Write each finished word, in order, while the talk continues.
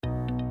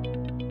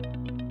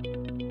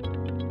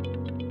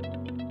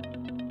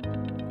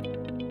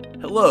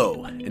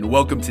Hello, and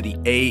welcome to the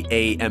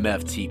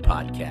AAMFT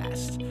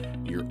podcast,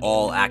 your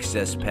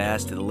all-access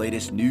pass to the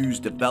latest news,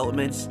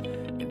 developments,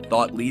 and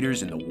thought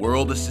leaders in the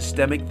world of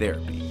systemic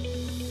therapy.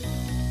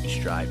 We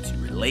strive to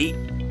relate,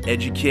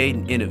 educate,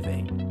 and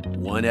innovate,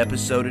 one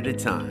episode at a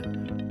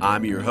time.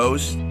 I'm your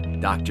host,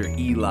 Dr.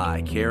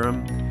 Eli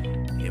Karam,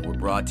 and we're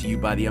brought to you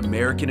by the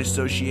American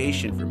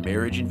Association for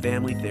Marriage and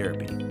Family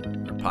Therapy.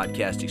 Our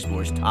podcast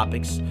explores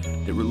topics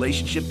that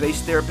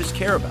relationship-based therapists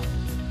care about.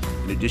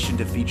 In addition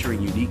to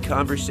featuring unique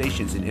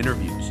conversations and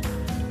interviews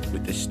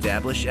with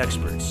established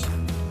experts,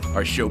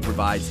 our show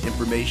provides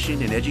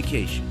information and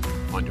education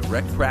on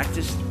direct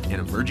practice and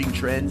emerging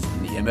trends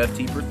in the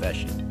MFT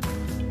profession.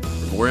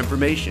 For more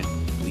information,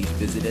 please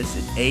visit us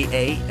at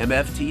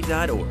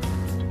aamft.org.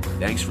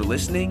 Thanks for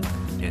listening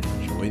and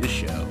enjoy the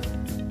show.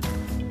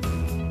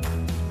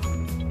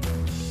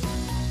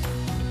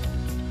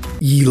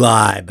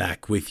 Eli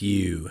back with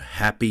you.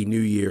 Happy New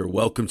Year.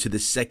 Welcome to the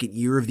second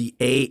year of the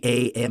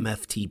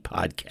AAMFT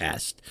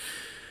podcast,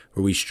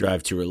 where we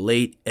strive to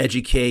relate,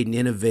 educate, and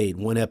innovate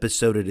one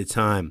episode at a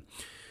time.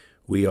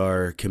 We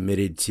are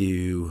committed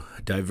to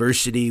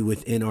diversity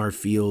within our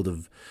field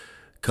of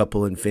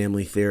couple and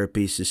family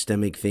therapy,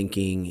 systemic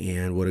thinking,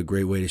 and what a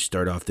great way to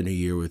start off the new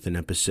year with an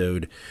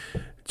episode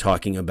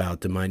talking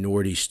about the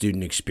minority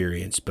student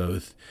experience,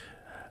 both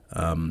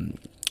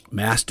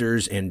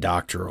master's and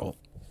doctoral.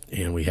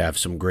 And we have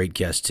some great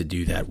guests to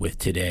do that with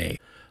today.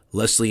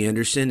 Leslie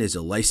Anderson is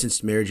a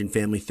licensed marriage and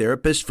family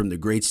therapist from the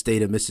great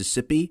state of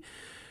Mississippi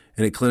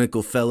and a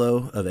clinical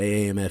fellow of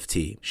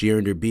AAMFT. She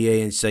earned her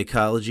BA in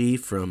psychology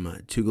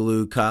from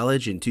Tougaloo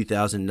College in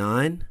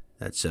 2009.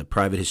 That's a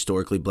private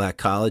historically black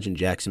college in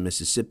Jackson,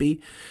 Mississippi.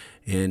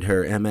 And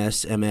her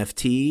MS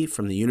MFT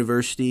from the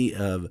University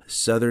of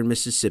Southern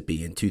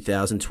Mississippi in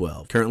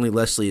 2012. Currently,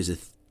 Leslie is a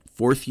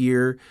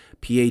fourth-year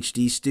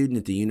PhD student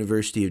at the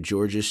University of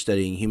Georgia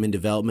studying human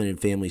development and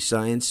family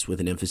science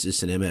with an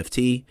emphasis in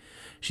MFT.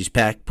 She's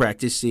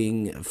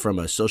practicing from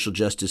a social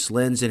justice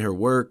lens in her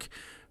work.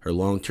 Her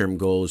long-term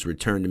goal is to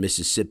return to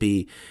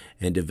Mississippi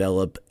and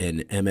develop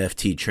an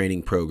MFT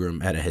training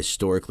program at a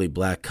historically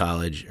black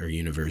college or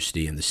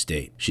university in the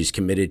state. She's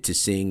committed to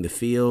seeing the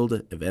field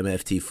of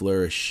MFT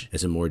flourish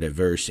as a more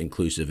diverse,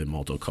 inclusive, and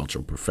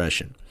multicultural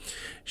profession.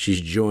 She's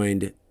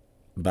joined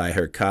by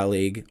her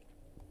colleague,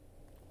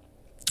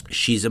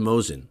 Sheeza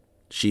Mohsin.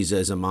 Sheeza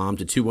is a mom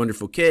to two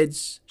wonderful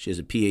kids. She has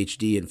a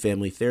PhD in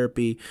family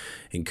therapy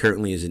and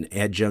currently is an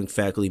adjunct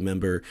faculty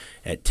member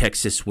at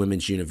Texas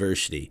Women's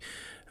University,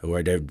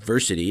 where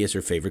diversity is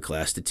her favorite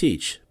class to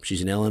teach.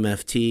 She's an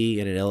LMFT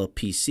and an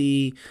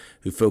LPC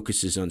who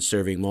focuses on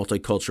serving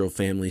multicultural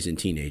families and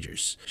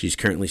teenagers. She's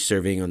currently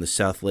serving on the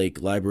South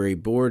Lake Library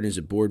Board and is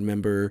a board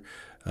member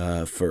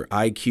for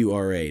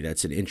IQRA.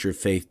 That's an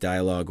interfaith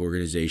dialogue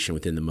organization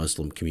within the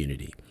Muslim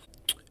community.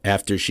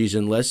 After Sheeza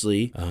and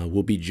Leslie,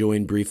 we'll be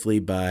joined briefly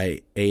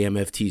by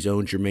AAMFT's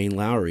own Jermaine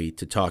Lowery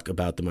to talk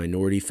about the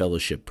Minority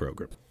Fellowship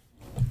Program.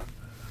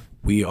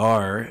 We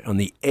are on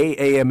the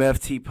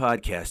AAMFT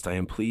podcast. I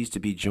am pleased to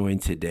be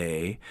joined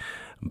today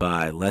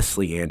by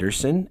Leslie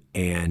Anderson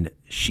and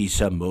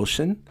Sheeza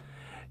Mohsin,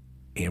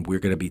 and we're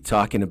going to be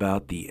talking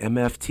about the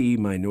MFT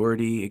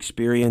minority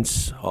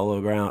experience, all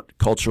around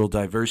cultural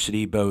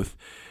diversity, both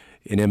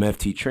in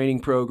MFT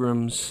training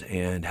programs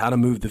and how to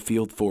move the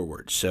field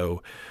forward.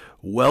 So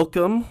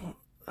welcome,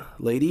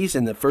 ladies.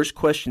 And the first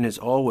question, as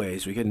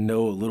always, we get to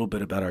know a little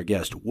bit about our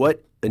guest.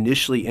 What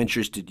initially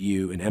interested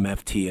you in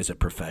MFT as a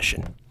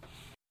profession?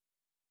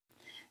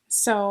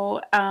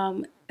 So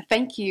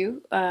thank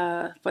you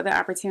for the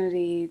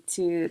opportunity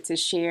to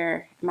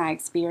share my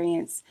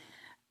experience.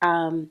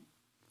 I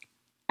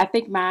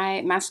think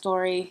my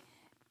story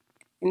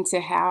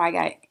into how I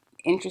got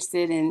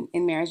interested in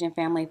marriage and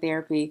family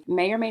therapy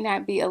may or may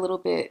not be a little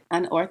bit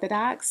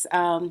unorthodox,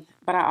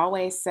 but I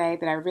always say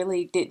that I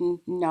really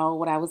didn't know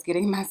what I was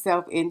getting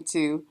myself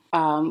into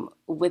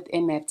with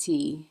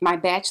MFT. My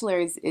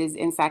bachelor's is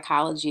in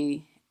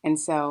psychology, and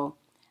so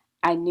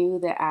I knew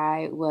that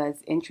I was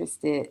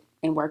interested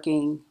in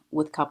working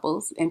with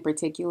couples. In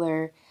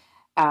particular,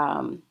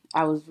 I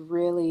was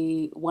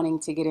really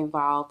wanting to get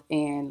involved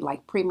in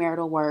like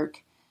premarital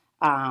work,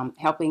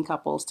 helping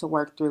couples to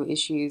work through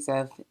issues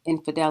of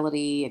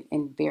infidelity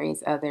and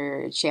various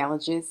other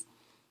challenges.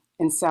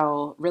 And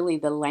so really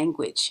the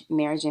language,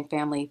 marriage and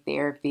family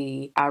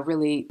therapy,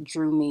 really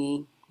drew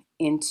me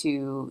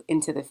into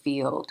the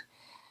field.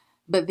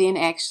 But then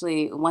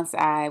actually, once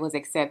I was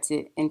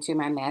accepted into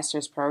my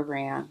master's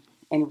program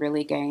and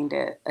really gained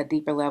a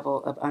deeper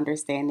level of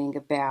understanding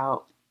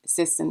about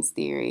systems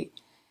theory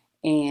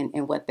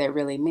and what that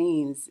really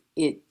means,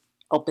 it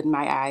opened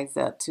my eyes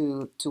up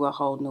to a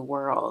whole new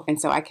world. And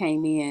so I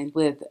came in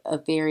with a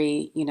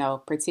very,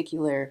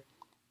 particular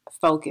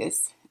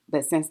focus.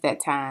 But since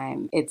that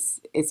time, it's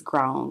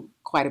grown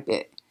quite a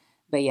bit.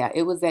 But yeah,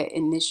 it was that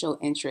initial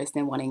interest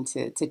in wanting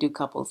to do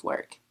couples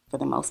work for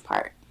the most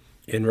part.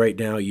 And right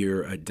now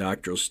you're a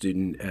doctoral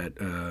student at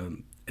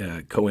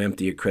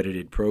COAMFT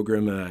accredited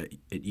program at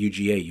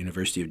UGA,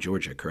 University of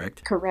Georgia,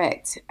 correct?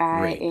 Correct. I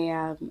Great.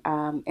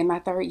 am in my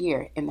third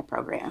year in the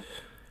program.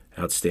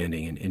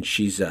 Outstanding. And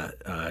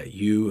Sheeza,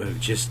 you have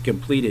just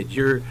completed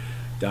your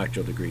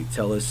doctoral degree.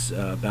 Tell us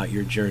about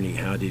your journey.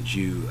 How did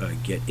you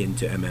get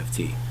into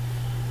MFT?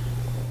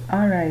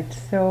 All right,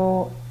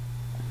 so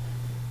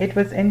it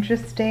was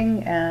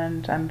interesting,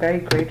 and I'm very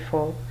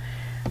grateful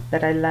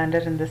that I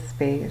landed in this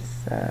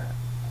space.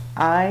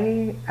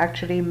 I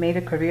actually made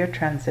a career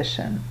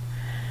transition.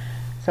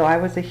 So I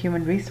was a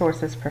human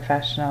resources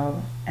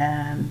professional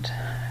and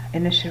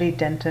initially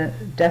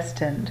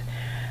destined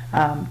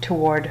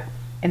toward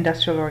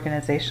industrial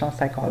organizational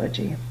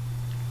psychology.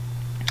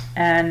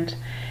 And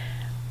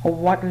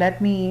what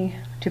led me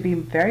to be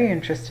very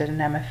interested in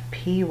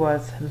MFP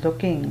was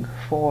looking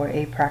for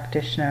a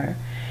practitioner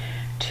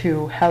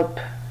to help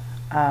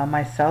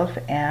myself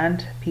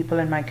and people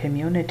in my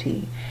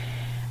community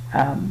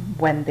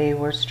when they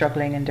were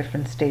struggling in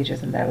different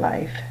stages in their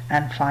life,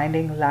 and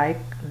finding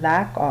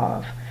lack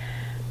of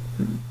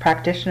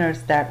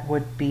practitioners that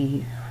would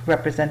be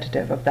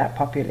representative of that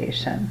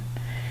population.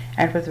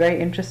 And it was very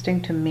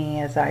interesting to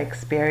me as I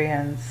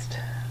experienced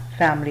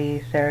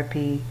family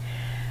therapy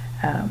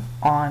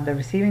on the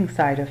receiving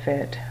side of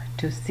it,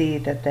 to see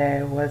that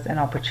there was an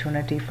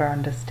opportunity for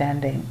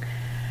understanding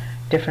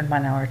different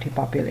minority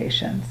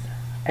populations.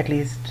 At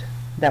least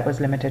that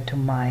was limited to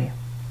my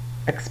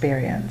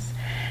experience.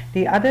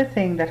 The other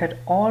thing that had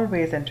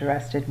always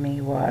interested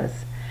me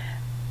was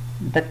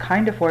the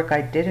kind of work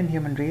I did in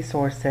human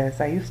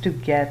resources. I used to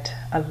get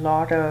a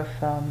lot of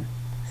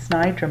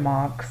snide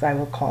remarks, I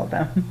will call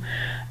them,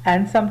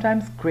 and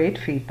sometimes great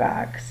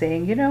feedback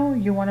saying,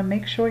 you want to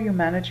make sure you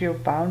manage your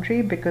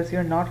boundary because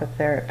you're not a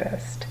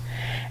therapist.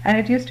 And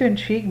it used to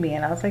intrigue me,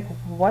 and I was like,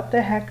 what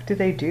the heck do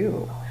they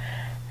do?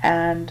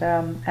 And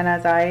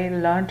as I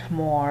learned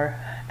more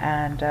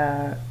and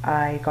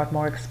I got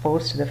more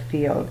exposed to the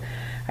field,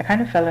 I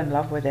kind of fell in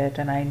love with it,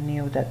 and I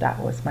knew that that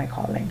was my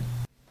calling.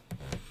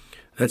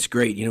 That's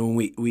great. When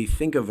we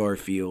think of our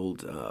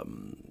field,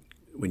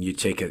 when you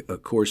take a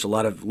course, a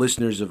lot of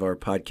listeners of our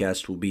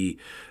podcast will be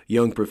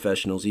young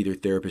professionals, either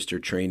therapists or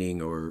training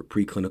or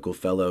preclinical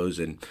fellows.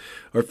 And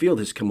our field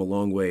has come a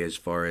long way as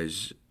far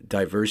as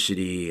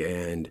diversity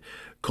and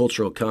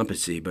cultural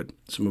competency. But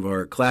some of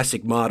our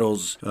classic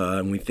models,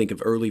 when we think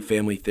of early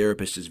family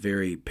therapists, as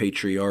very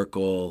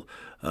patriarchal,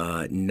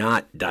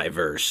 not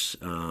diverse.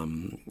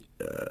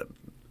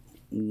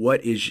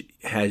 What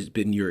has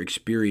been your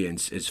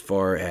experience as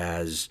far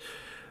as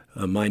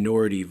a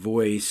minority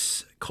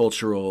voice,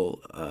 cultural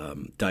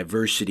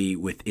diversity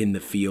within the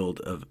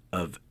field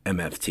of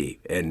MFT?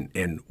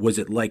 And was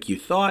it like you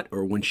thought,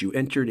 or once you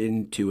entered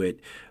into it,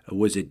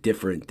 was it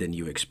different than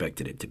you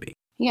expected it to be?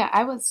 Yeah,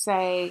 I would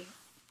say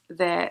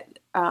that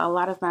a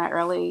lot of my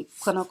early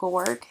clinical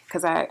work,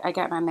 because I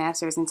got my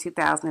master's in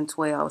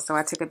 2012, so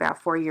I took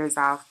about 4 years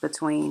off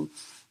between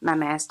my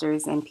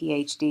master's and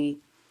PhD.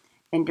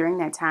 And during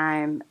that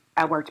time,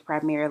 I worked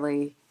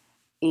primarily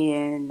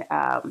in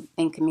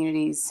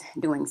communities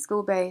doing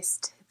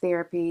school-based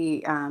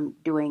therapy,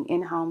 doing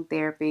in-home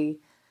therapy,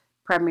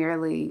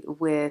 primarily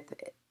with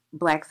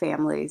Black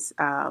families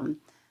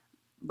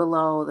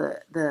below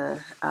the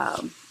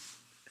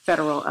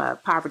federal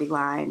poverty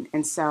line.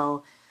 And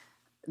so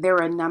there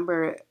were a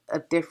number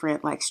of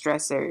different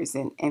stressors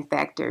and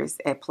factors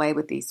at play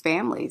with these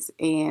families.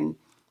 And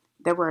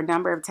there were a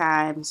number of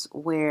times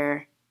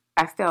where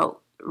I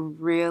felt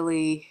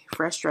really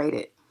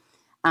frustrated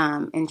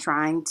in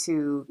trying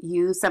to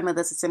use some of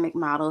the systemic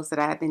models that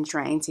I've been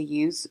trained to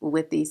use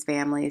with these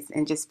families,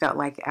 and just felt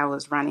like I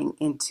was running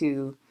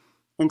into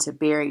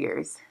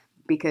barriers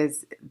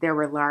because there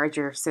were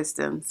larger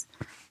systems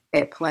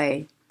at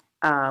play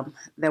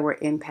that were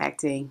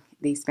impacting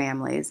these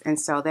families. And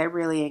so that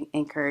really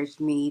encouraged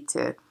me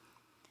to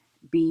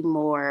be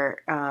more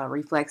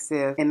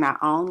reflexive in my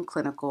own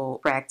clinical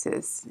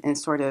practice and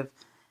sort of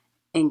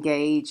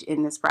engage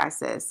in this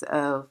process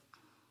of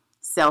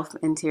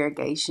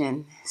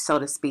self-interrogation, so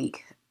to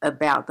speak,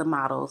 about the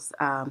models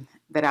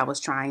that I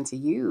was trying to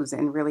use,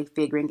 and really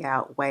figuring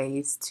out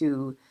ways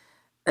to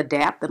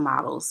adapt the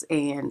models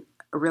and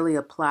really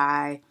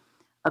apply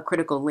a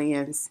critical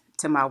lens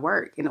to my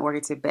work in order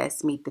to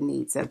best meet the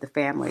needs of the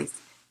families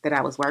that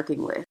I was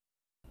working with.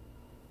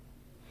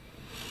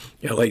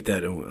 Yeah, I like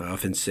that. I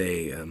often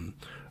say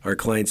our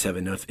clients have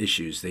enough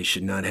issues. They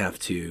should not have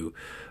to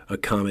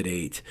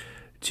accommodate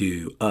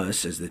to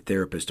us as the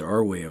therapist,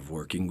 our way of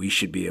working. We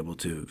should be able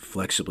to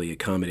flexibly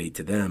accommodate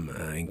to them,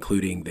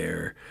 including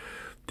their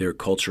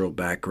cultural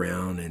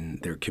background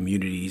and their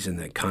communities and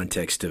the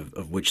context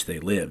of which they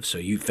live. So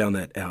you found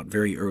that out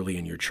very early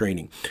in your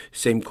training.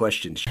 Same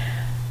questions.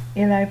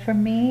 Eli, for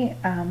me,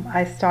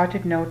 I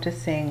started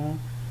noticing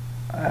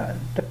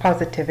the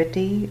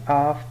positivity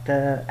of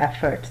the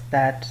efforts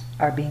that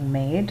are being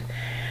made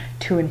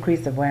to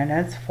increase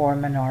awareness for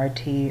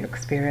minority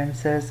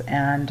experiences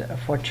and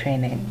for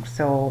training.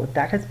 So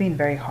that has been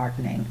very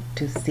heartening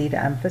to see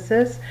the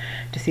emphasis,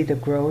 to see the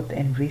growth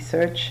in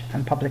research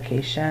and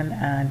publication,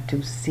 and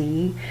to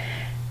see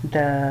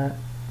the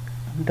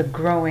the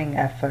growing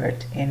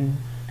effort in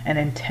an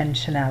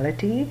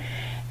intentionality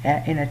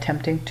in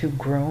attempting to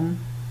groom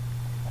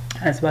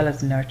as well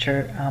as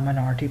nurture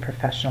minority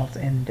professionals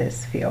in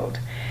this field.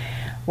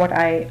 What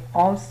I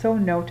also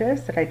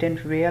noticed that I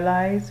didn't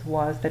realize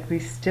was that we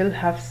still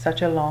have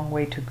such a long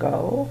way to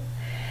go,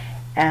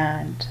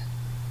 and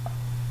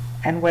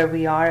where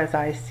we are, as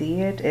I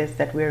see it, is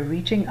that we're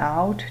reaching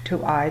out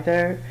to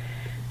either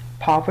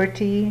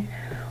poverty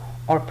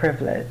or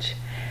privilege,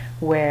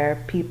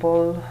 where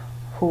people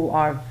who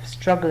are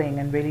struggling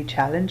and really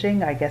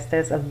challenging, I guess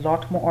there's a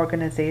lot more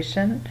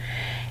organization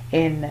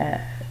in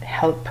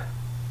help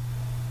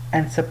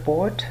and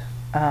support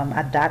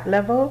at that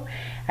level.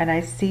 And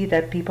I see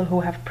that people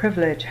who have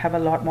privilege have a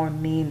lot more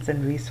means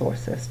and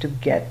resources to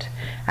get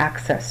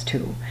access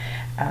to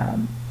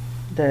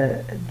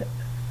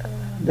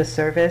the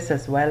service,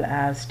 as well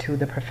as to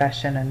the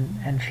profession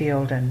and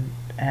field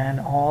and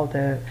all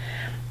the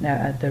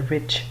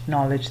rich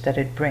knowledge that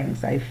it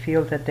brings. I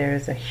feel that there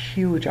is a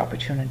huge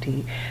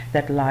opportunity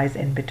that lies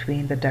in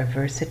between the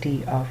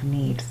diversity of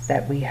needs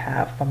that we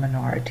have for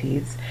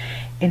minorities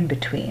in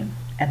between.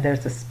 And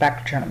there's a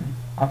spectrum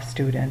of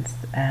students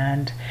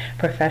and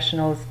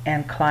professionals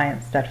and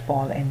clients that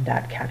fall in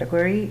that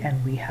category,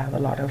 and we have a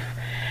lot of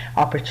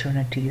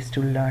opportunities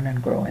to learn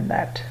and grow in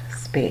that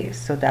space.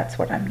 So that's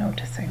what I'm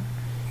noticing.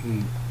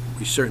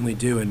 We certainly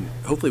do, and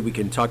hopefully we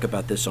can talk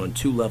about this on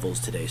two levels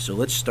today. So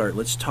let's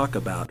talk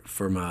about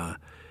from a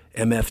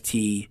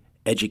MFT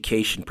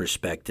education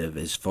perspective,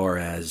 as far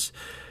as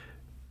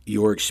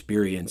your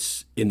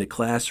experience in the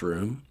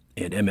classroom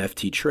and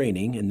MFT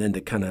training, and then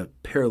the kind of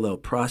parallel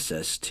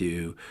process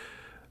to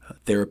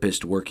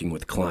therapists working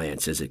with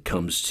clients as it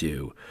comes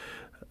to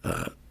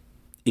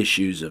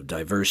issues of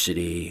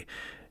diversity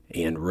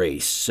and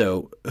race.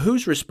 So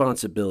whose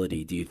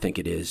responsibility do you think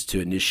it is to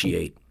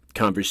initiate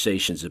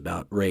conversations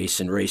about race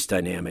and race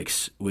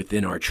dynamics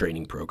within our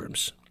training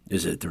programs?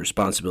 Is it the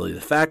responsibility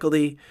of the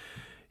faculty?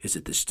 Is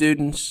it the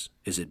students?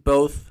 Is it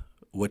both?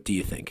 What do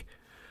you think?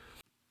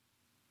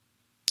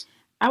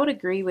 I would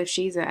agree with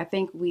Sheeza. I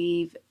think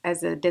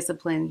as a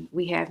discipline,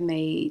 we have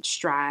made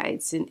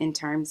strides in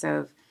terms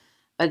of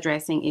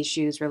addressing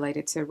issues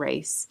related to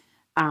race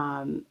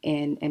and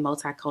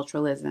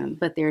multiculturalism,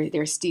 but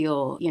there's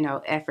still,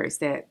 efforts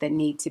that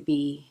need to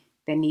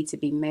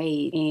be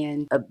made.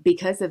 And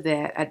because of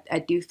that, I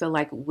do feel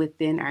like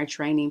within our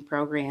training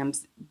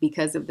programs,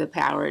 because of the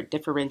power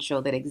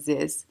differential that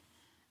exists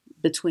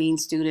between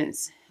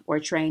students or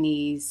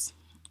trainees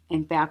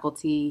and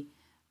faculty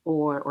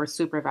or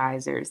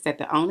supervisors, that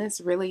the onus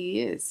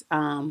really is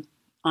on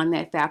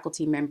that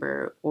faculty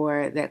member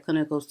or that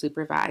clinical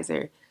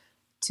supervisor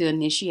to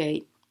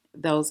initiate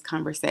those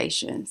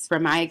conversations.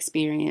 From my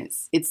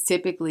experience, it's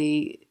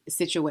typically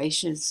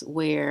situations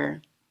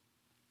where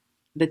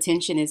the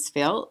tension is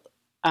felt.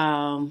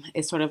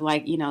 It's sort of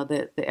like,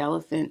 the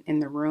elephant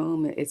in the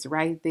room. It's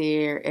right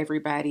there.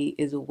 Everybody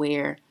is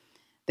aware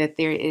that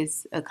there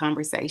is a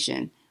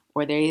conversation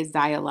or there is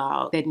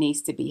dialogue that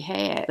needs to be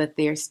had, but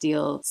there's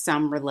still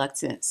some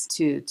reluctance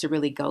to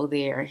really go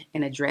there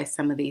and address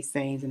some of these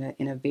things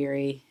in a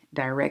very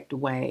direct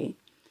way.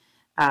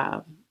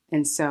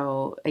 And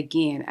so,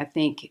 again, I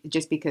think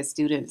just because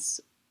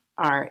students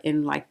are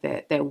in like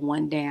that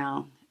one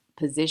down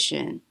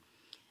position,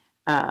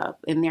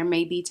 and there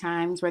may be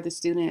times where the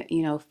student,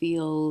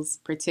 feels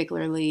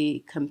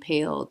particularly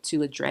compelled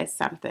to address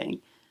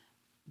something.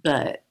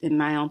 But in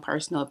my own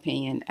personal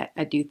opinion,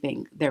 I do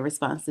think their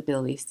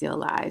responsibility still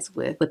lies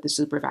with the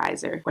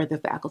supervisor or the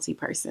faculty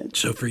person.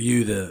 So for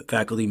you, the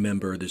faculty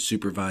member, the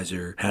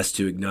supervisor has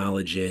to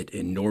acknowledge it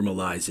and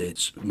normalize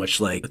it,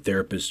 much like a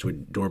therapist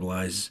would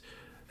normalize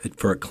it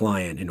for a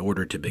client in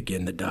order to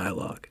begin the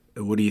dialogue.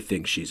 What do you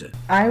think, Sheeza?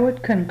 I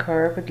would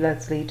concur with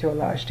Leslie to a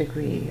large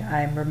degree.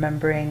 I'm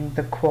remembering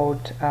the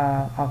quote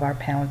of our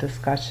panel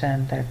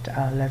discussion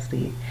that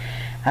Leslie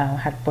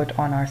had put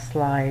on our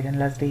slide, and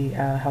Leslie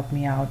helped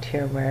me out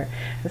here, where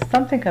there's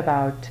something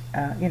about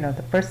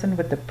the person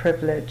with the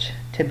privilege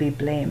to be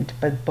blamed,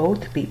 but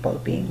both people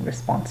being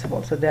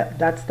responsible. So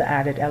that's the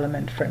added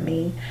element for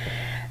me,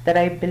 that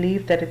I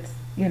believe that it's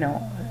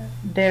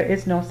there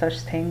is no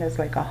such thing as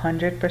like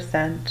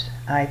 100%.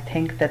 I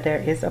think that there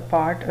is a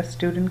part a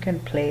student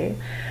can play,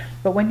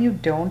 but when you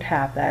don't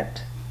have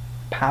that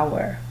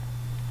power,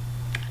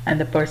 and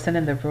the person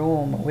in the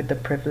room with the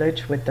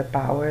privilege, with the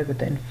power, with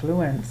the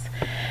influence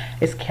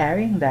is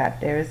carrying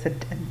that,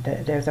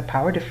 there's a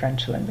power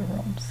differential in the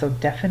room. So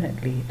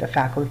definitely the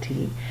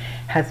faculty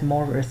has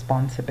more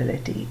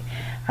responsibility.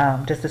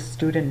 Does the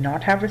student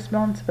not have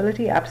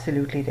responsibility?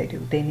 Absolutely they do.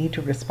 They need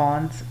to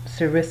respond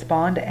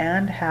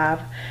and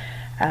have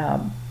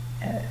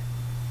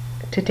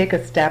to take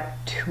a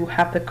step to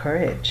have the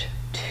courage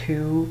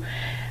to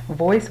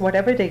voice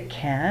whatever they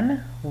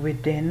can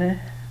within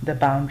the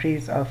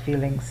boundaries of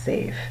feeling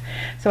safe.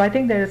 So I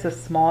think there is a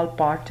small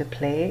part to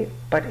play,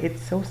 but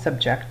it's so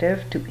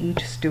subjective to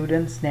each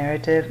student's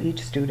narrative, each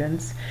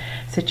student's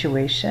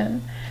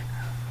situation.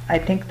 I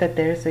think that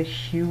there's a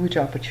huge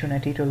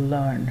opportunity to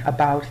learn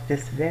about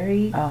this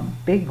very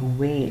big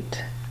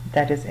weight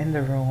that is in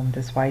the room,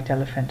 this white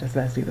elephant, as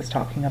Leslie was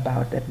talking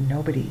about, that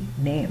nobody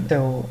names.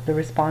 So the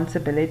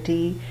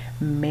responsibility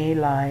may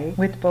lie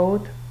with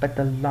both, but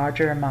the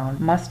larger amount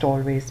must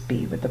always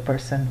be with the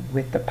person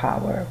with the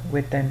power,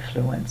 with the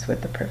influence,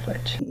 with the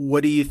privilege.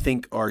 What do you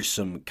think are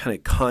some kind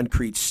of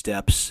concrete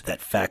steps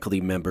that faculty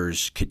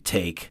members could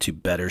take to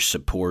better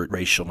support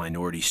racial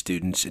minority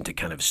students and to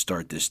kind of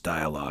start this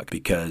dialogue?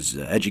 Because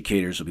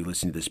educators will be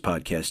listening to this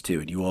podcast too,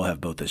 and you all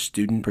have both a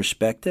student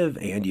perspective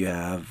and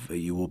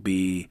you will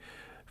be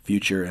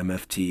future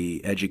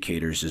MFT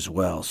educators as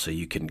well, so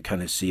you can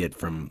kind of see it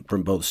from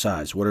both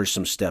sides. What are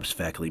some steps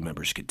faculty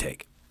members could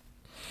take?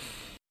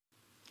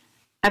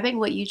 I think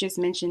what you just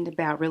mentioned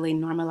about really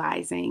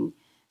normalizing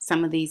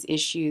some of these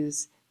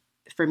issues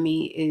for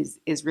me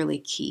is really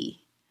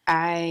key.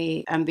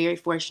 I'm very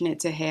fortunate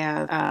to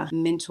have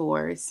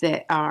mentors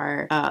that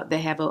are that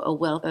have a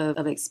wealth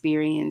of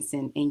experience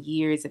and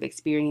years of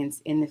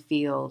experience in the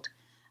field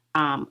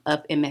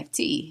of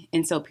MFT,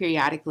 and so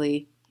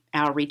periodically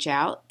I'll reach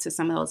out to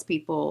some of those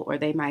people, or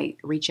they might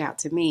reach out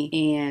to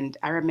me. And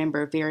I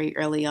remember very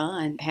early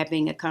on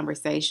having a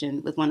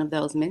conversation with one of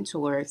those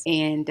mentors,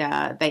 and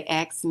they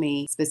asked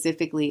me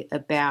specifically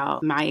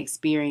about my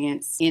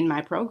experience in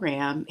my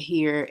program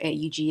here at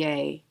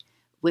UGA,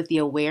 with the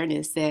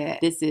awareness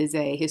that this is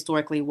a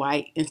historically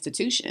white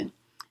institution.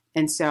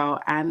 And so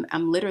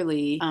I'm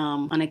literally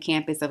on a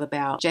campus of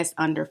about just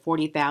under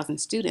 40,000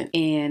 students,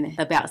 and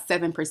about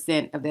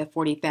 7% of that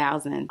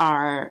 40,000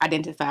 are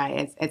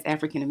identified as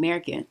African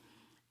American.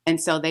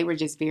 And so they were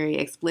just very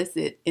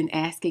explicit in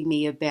asking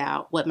me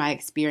about what my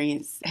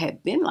experience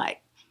had been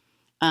like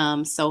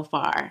so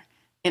far.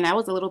 And I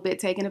was a little bit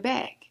taken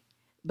aback,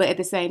 but at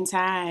the same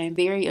time,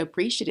 very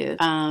appreciative,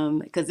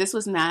 because this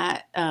was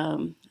not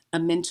a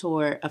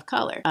mentor of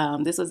color.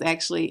 This was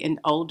actually an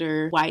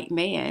older white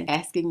man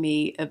asking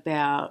me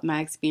about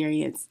my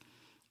experience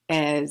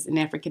as an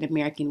African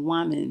American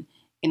woman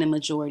in a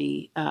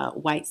majority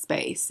white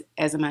space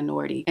as a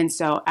minority. And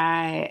so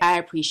I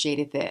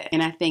appreciated that.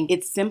 And I think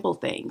it's simple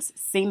things,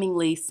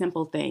 seemingly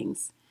simple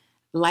things,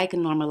 like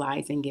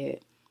normalizing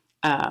it,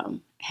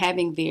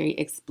 having very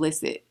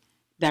explicit,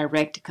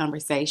 direct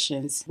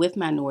conversations with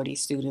minority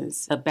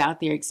students about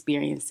their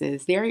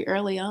experiences very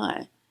early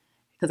on.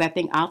 Because I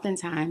think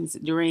oftentimes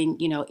during,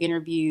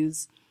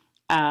 interviews,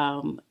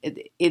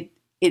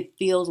 it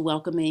feels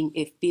welcoming,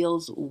 it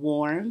feels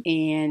warm,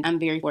 and I'm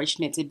very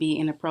fortunate to be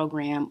in a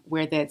program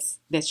where that's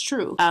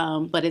true.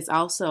 But it's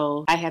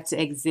also, I have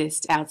to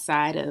exist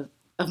outside of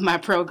my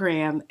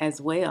program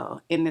as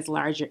well in this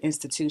larger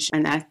institution.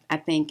 And I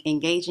think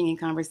engaging in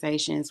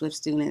conversations with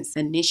students,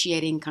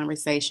 initiating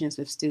conversations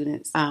with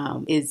students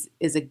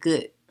is a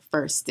good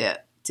first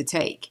step to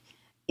take.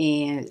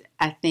 And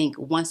I think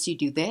once you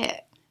do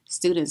that,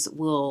 students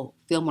will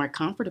feel more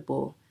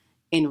comfortable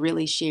in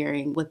really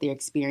sharing what their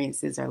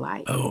experiences are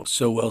like. Oh,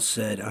 so well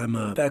said. I'm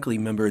a faculty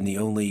member in the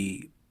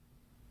only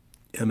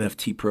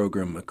MFT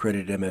program,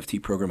 accredited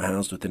MFT program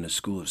housed within a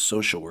school of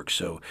social work.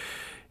 So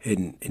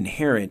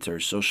inherent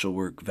are social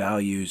work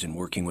values and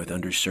working with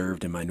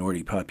underserved and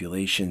minority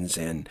populations.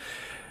 And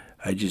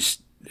I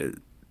just,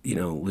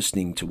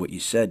 listening to what you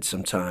said,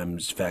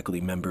 sometimes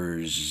faculty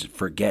members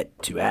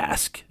forget to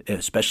ask,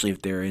 especially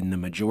if they're in the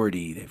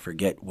majority. They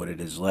forget what it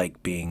is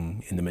like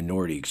being in the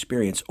minority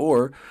experience,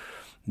 or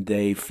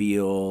they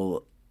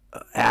feel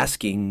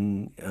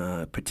asking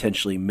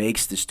potentially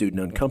makes the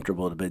student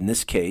uncomfortable. But in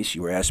this case,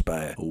 you were asked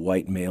by a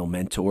white male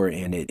mentor,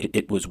 and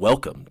it was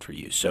welcome for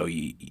you. So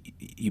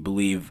you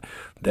believe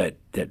that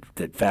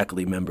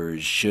faculty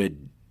members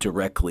should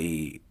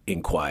directly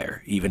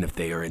inquire, even if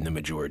they are in the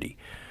majority.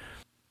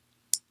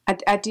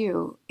 I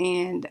do.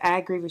 And I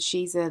agree with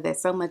Sheeza that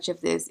so much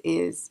of this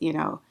is,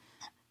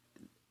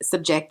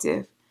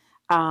 subjective.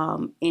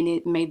 And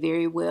it may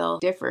very well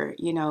differ,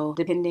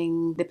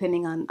 depending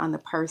on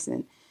the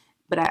person.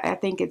 But I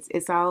think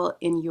it's all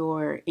in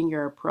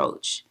your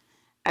approach.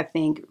 I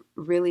think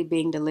really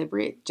being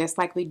deliberate, just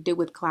like we do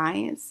with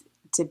clients,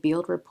 to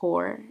build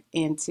rapport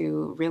and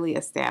to really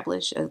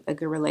establish a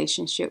good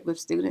relationship with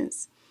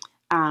students.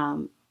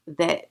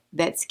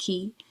 That's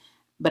key.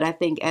 But I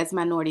think as a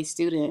minority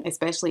student,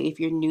 especially if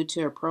you're new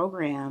to a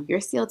program, you're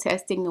still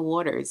testing the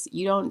waters.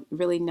 You don't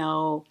really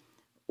know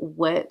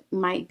what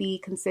might be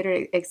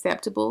considered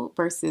acceptable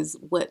versus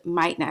what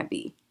might not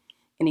be.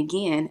 And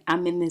again,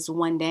 I'm in this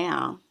one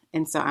down.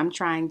 And so I'm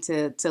trying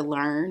to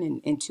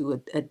learn and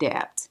to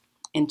adapt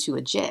and to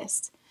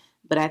adjust.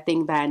 But I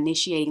think by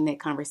initiating that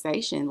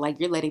conversation, like,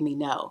 you're letting me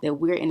know that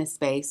we're in a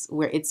space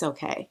where it's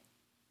okay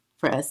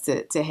for us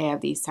to have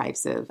these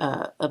types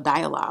of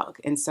dialogue.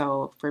 And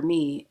so for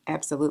me,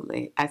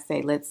 absolutely, I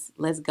say let's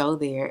go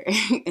there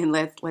and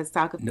let's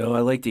talk about it. No, I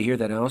like to hear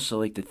that. I also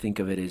like to think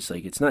of it as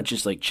like, it's not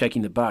just like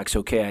checking the box.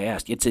 Okay, I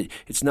asked.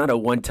 It's not a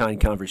one-time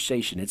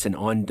conversation. It's an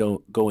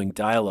ongoing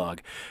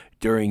dialogue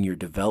during your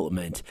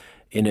development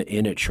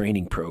in a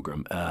training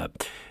program.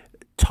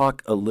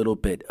 Talk a little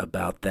bit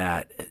about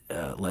that,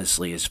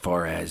 Leslie, as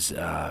far as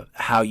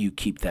how you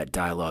keep that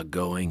dialogue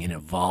going and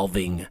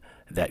evolving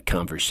that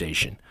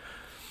conversation.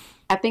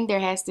 I think there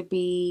has to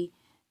be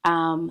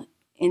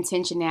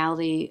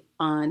Intentionality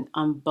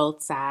on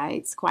both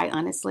sides. Quite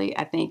honestly,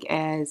 I think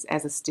as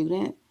a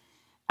student,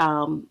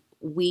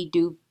 we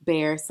do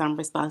bear some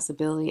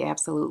responsibility,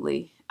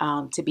 absolutely,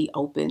 to be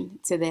open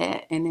to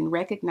that, and then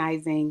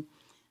recognizing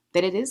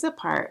that it is a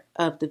part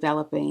of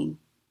developing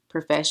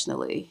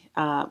professionally.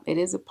 It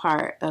is a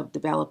part of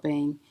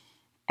developing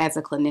as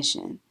a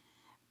clinician.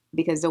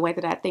 Because the way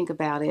that I think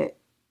about it,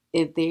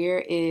 if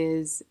there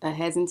is a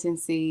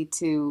hesitancy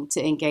to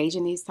engage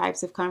in these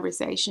types of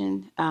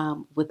conversation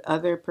with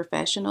other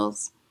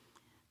professionals,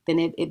 then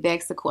it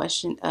begs the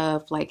question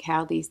of like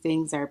how these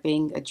things are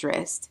being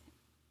addressed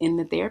in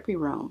the therapy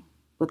room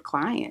with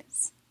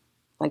clients.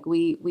 Like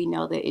we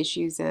know the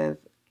issues of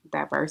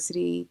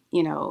diversity,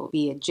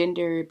 be it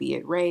gender, be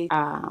it race,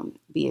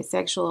 be it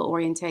sexual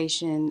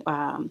orientation,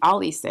 all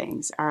these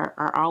things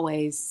are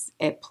always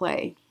at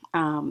play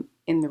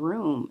in the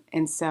room.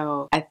 And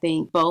so I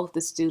think both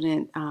the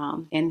student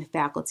and the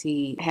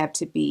faculty have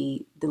to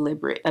be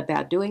deliberate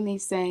about doing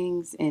these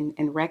things and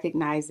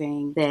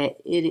recognizing that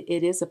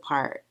it is a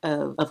part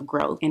of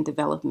growth and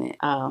development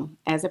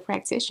as a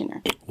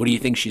practitioner. What do you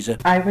think,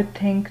 Sheeza? I would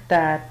think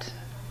that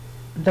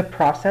the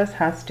process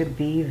has to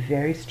be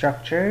very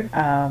structured.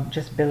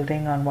 Just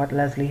building on what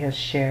Leslie has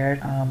shared,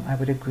 I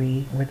would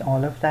agree with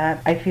all of that.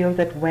 I feel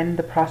that when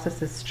the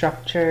process is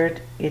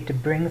structured,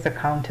 it brings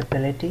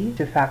accountability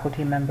to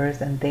faculty members,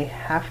 and they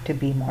have to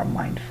be more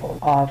mindful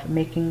of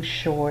making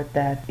sure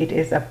that it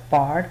is a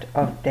part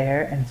of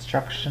their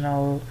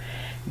instructional,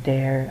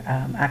 their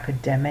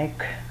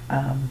academic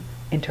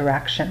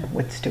interaction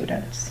with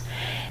students.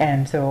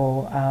 And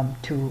so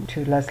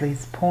to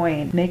Leslie's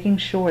point, making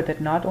sure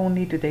that not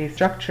only do they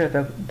structure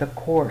the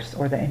course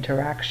or the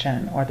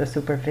interaction or the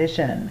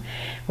supervision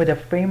with a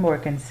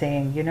framework and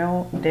saying,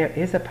 there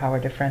is a power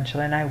differential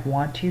and I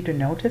want you to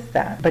notice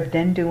that, but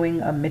then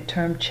doing a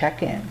midterm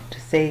check-in to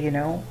say,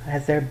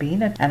 has there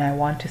been it? And I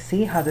want to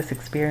see how this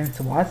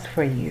experience was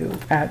for you,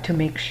 to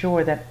make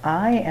sure that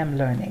I am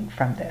learning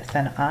from this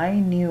and I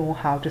knew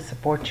how to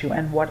support you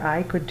and what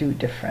I could do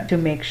different to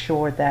make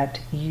sure that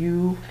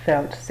you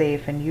felt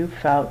safe and you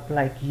felt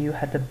like you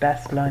had the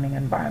best learning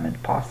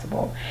environment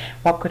possible.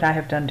 What could I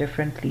have done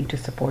differently to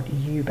support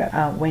you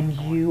better? When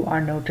you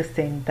are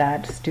noticing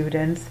that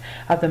students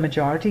of the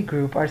majority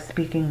group are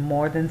speaking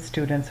more than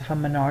students of a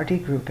minority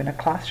group in a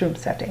classroom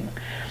setting,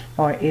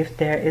 or if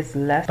there is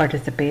less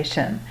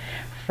participation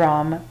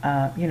from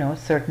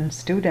certain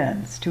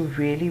students, to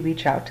really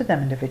reach out to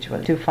them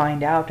individually to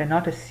find out and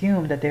not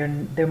assume that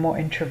they're more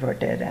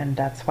introverted and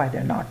that's why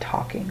they're not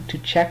talking. To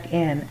check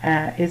in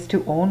is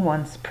to own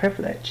one's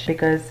privilege,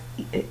 because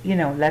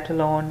let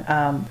alone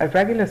a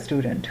regular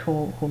student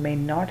who may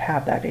not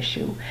have that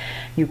issue.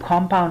 You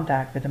compound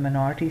that with a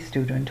minority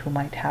student who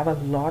might have a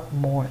lot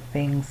more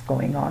things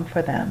going on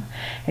for them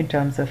in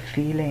terms of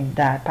feeling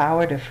that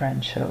power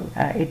differential.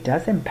 It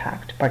does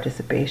impact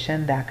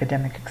participation, the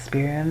academic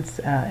experience,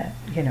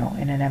 in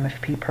an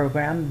MFP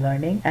program,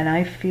 learning. And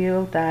I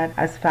feel that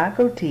as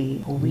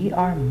faculty, we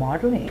are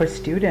modeling for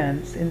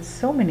students in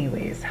so many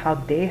ways how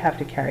they have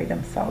to carry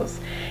themselves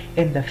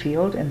in the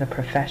field, in the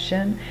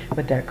profession,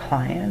 with their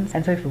clients.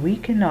 And so if we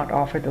cannot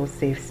offer those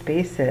safe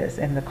spaces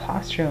in the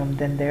classroom,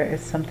 then there is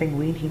something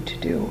we need to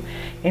do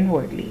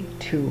inwardly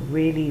to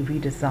really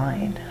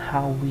redesign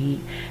how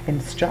we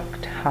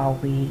instruct, how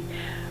we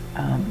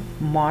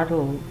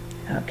model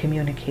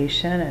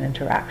communication and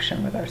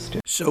interaction with our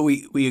students. So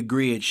we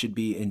agree it should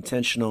be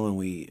intentional, and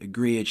we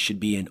agree it should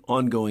be an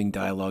ongoing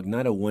dialogue,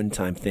 not a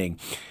one-time thing.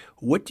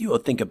 What do you all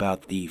think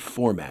about the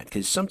format?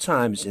 Because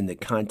sometimes in the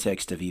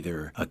context of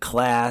either a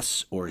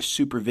class or a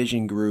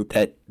supervision group,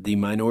 that the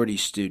minority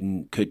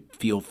student could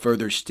feel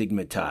further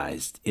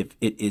stigmatized if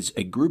it is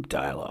a group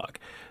dialogue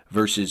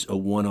versus a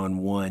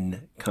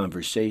one-on-one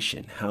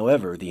conversation.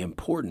 However, the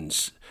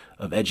importance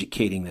of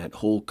educating that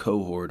whole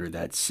cohort or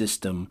that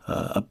system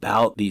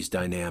about these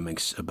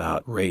dynamics,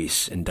 about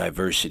race and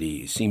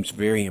diversity, seems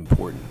very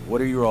important.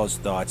 What are your all's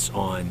thoughts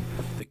on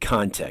the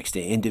context,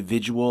 an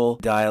individual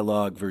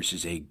dialogue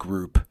versus a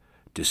group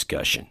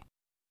discussion?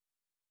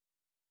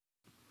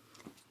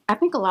 I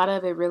think a lot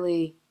of it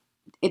really,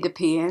 it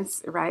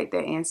depends, right? The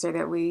answer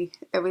that we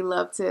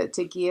love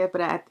to give,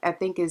 but I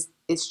think is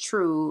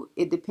true.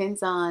 It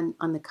depends on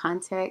the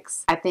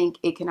context. I think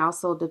it can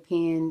also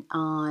depend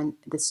on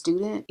the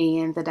student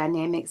and the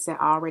dynamics that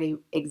already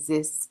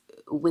exist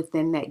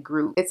within that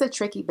group. It's a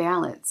tricky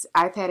balance.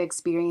 I've had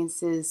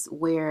experiences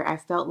where I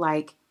felt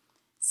like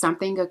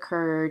something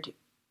occurred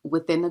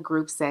within the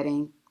group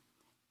setting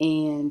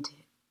and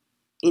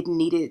it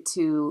needed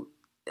to,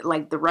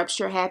 like, the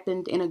rupture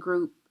happened in a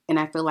group, and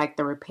I feel like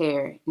the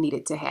repair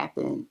needed to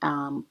happen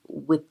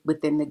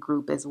within the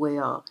group as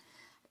well.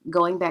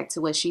 Going back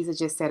to what Sheeza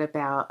just said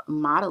about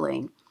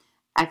modeling,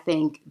 I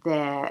think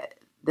that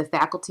the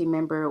faculty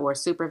member or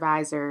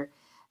supervisor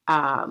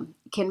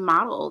can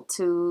model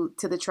to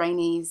the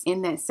trainees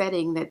in that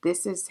setting that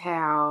this is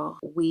how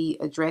we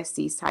address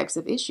these types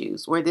of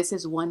issues, or this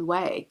is one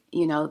way,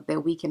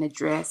 that we can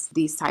address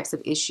these types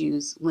of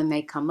issues when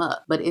they come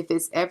up. But if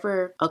it's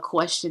ever a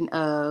question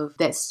of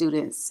that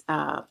student's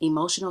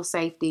emotional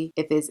safety,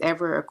 if it's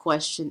ever a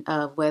question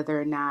of whether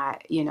or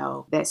not,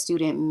 that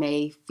student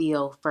may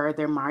feel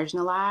further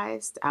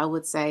marginalized, I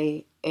would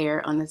say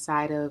err on the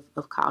side of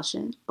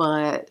caution.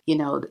 But,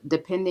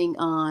 depending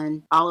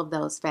on all of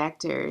those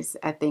factors,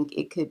 I think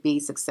it could be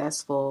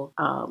successful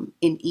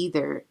in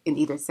either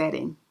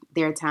setting.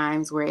 There are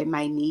times where it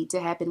might need to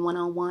happen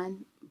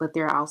one-on-one, but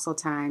there are also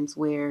times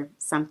where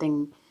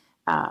something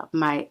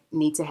might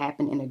need to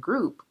happen in a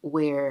group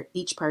where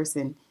each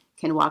person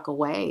can walk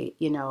away,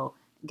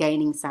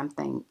 gaining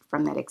something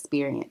from that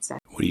experience.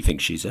 What do you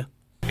think, Sheeza?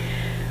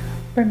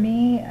 For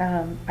me,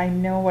 I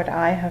know what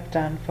I have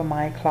done for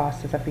my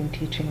classes. I've been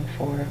teaching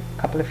for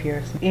a couple of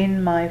years.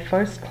 In my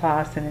first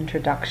class, an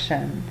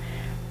introduction,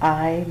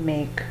 I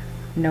make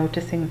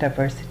noticing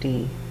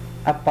diversity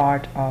a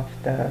part of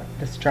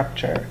the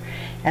structure.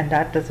 And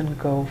that doesn't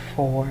go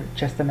for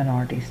just the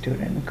minority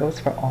student, it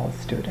goes for all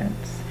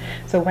students.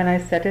 So when I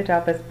set it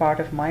up as part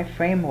of my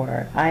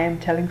framework, I am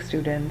telling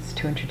students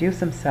to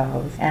introduce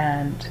themselves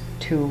and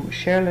to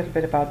share a little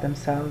bit about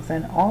themselves,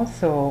 and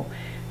also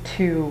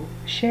to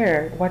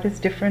share what is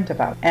different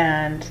about.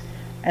 And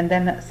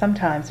then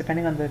sometimes,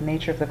 depending on the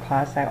nature of the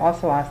class, I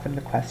also ask them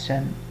the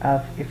question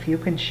of if you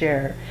can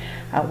share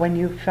when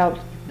you felt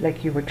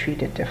like you were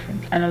treated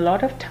differently. And a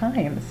lot of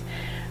times,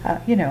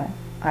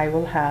 I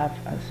will have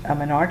a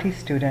minority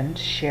student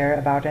share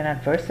about an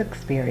adverse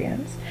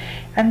experience,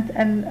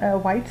 and a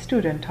white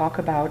student talk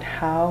about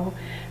how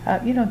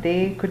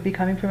they could be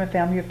coming from a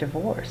family of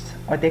divorce,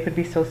 or they could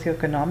be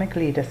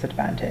socioeconomically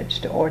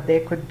disadvantaged, or there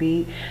could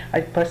be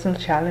a personal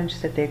challenge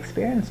that they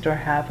experienced, or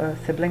have a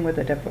sibling with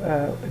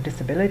a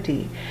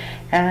disability.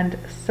 And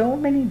so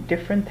many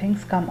different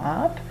things come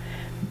up,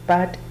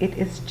 but it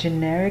is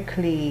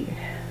generically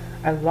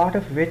a lot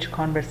of rich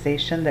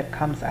conversation that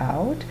comes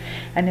out,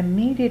 and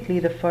immediately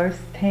the first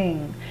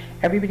thing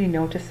everybody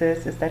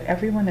notices is that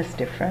everyone is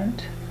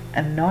different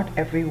and not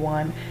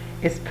everyone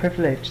is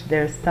privileged.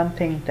 There's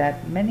something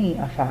that many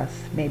of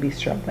us may be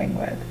struggling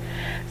with.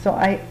 So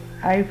I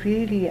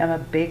really am a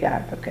big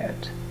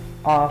advocate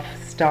of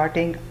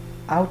starting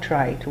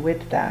outright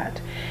with that,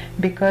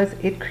 because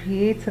it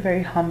creates a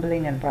very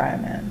humbling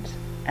environment,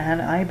 and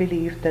I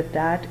believe that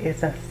that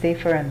is a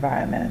safer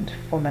environment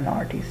for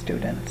minority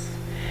students,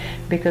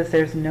 because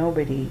there's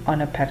nobody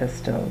on a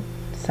pedestal,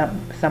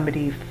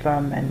 somebody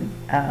from an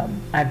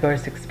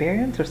adverse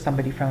experience or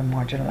somebody from a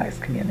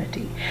marginalized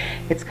community.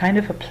 It's kind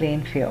of a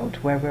playing field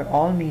where we're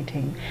all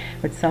meeting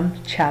with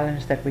some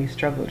challenge that we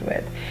struggled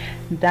with.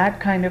 That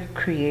kind of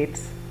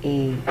creates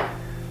a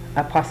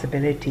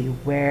possibility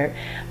where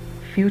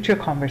future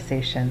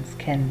conversations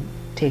can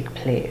take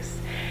place.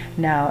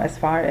 Now, as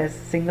far as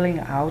singling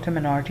out a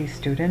minority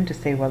student to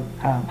say, well,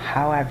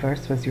 how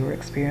adverse was your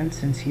experience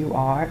since you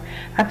are?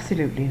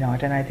 Absolutely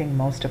not. And I think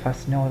most of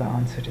us know the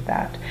answer to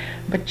that.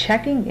 But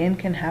checking in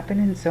can happen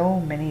in so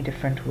many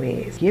different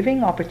ways.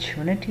 Giving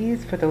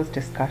opportunities for those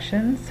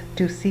discussions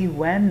to see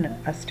when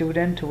a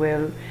student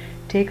will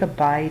take a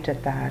bite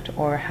at that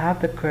or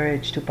have the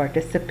courage to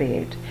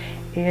participate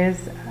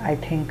is, I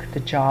think, the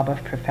job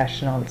of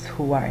professionals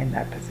who are in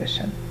that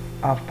position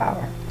of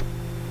power.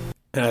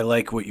 And I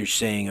like what you're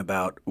saying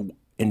about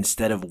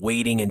instead of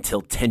waiting until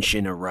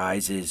tension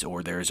arises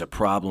or there's a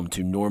problem,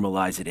 to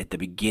normalize it at the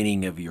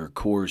beginning of your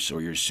course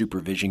or your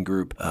supervision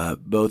group.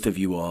 Both of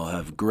you all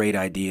have great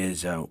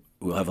ideas.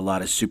 We'll have a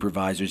lot of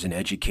supervisors and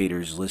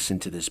educators listen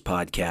to this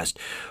podcast.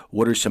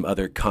 What are some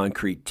other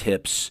concrete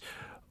tips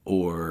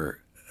or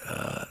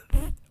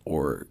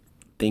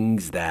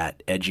things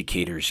that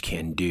educators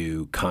can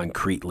do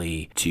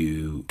concretely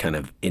to kind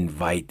of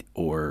invite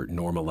or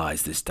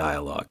normalize this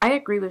dialogue? I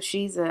agree with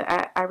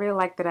Sheeza. I really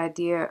like that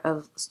idea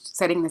of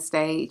setting the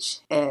stage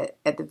at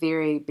the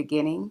very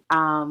beginning,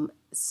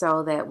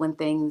 so that when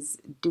things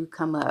do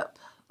come up,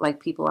 like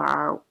people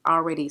are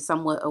already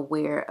somewhat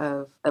aware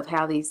of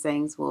how these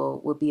things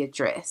will be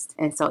addressed.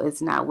 And so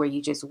it's not where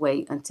you just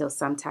wait until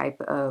some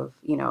type of,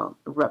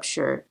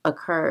 rupture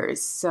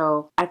occurs.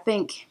 So I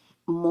think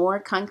more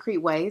concrete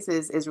ways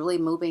is really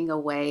moving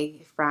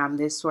away from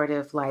this sort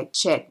of like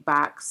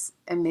checkbox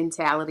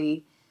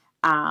mentality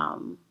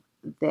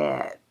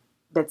that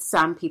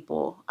some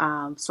people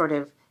sort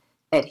of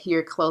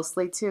adhere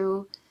closely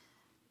to.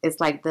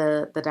 It's like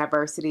the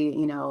diversity,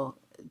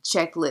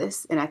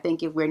 checklist. And I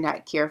think if we're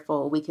not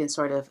careful, we can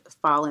sort of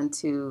fall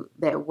into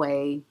that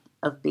way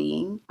of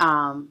being.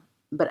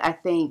 But I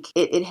think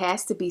it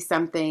has to be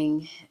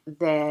something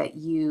that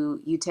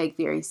you take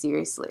very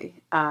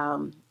seriously.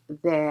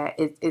 That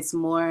it's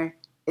more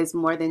it's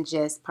more than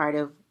just part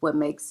of what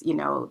makes,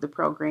 the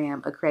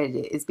program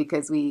accredited. It's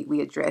because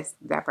we address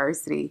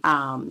diversity,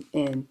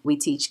 and we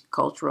teach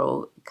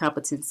cultural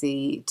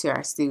competency to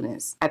our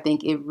students. I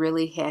think it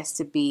really has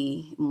to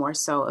be more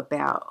so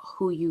about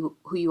who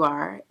you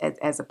are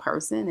as a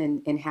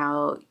person, and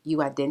how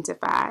you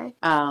identify,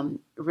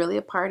 really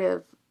a part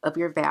of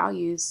your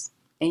values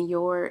and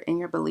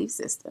your belief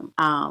system,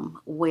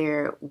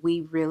 where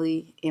we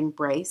really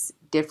embrace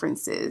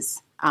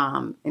differences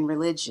in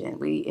religion.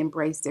 We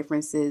embrace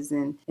differences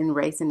in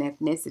race and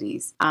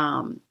ethnicities.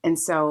 And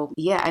so,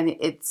 yeah, and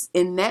it's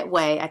in that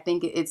way, I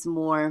think it's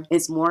more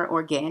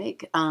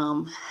organic.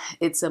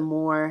 It's a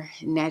more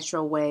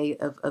natural way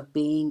of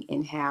being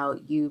in how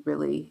you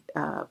really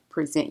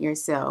present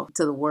yourself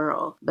to the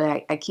world.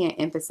 But I can't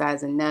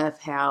emphasize enough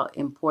how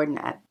important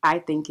I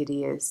think it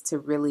is to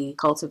really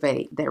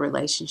cultivate that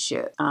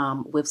relationship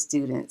with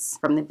students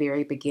from the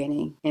very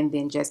beginning, and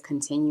then just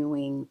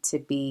continuing to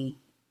be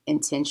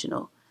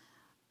intentional,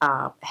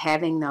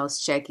 having those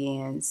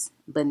check-ins,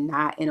 but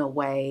not in a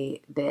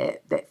way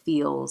that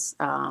feels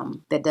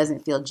that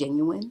doesn't feel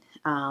genuine,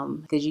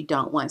 because you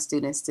don't want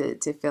students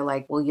to feel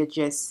like, well,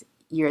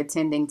 you're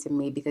attending to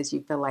me because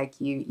you feel like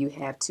you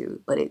have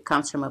to, but it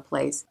comes from a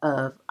place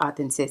of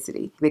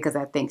authenticity, because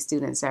I think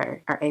students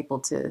are able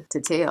to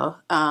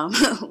tell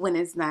when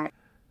it's not.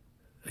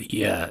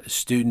 Yeah,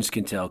 students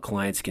can tell,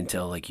 clients can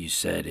tell, like you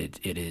said,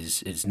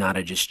 it's not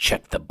a just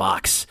check the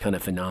box kind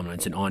of phenomenon.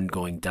 It's an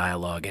ongoing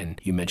dialogue. And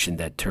you mentioned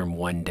that term,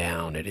 one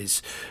down. It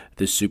is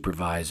the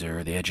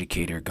supervisor, the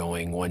educator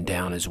going one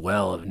down as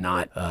well, of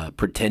not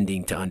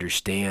pretending to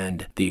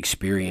understand the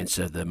experience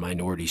of the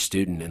minority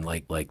student, and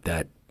like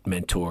that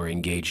mentor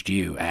engaged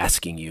you,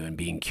 asking you and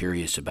being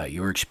curious about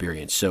your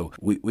experience. So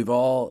we've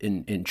all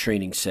in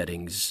training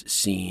settings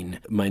seen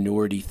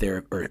majority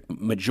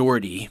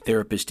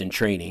therapist in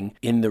training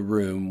in the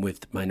room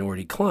with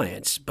minority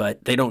clients,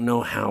 but they don't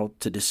know how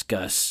to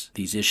discuss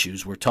these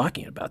issues we're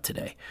talking about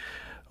today.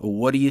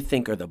 What do you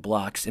think are the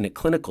blocks in a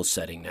clinical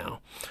setting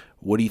now?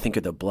 What do you think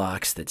are the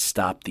blocks that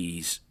stop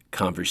these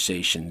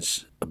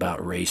conversations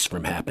about race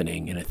from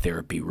happening in a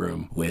therapy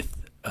room with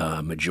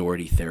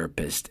majority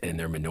therapist and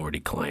their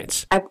minority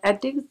clients? I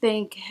do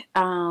think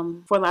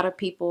for a lot of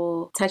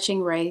people,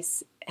 touching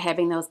race,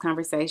 having those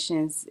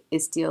conversations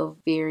is still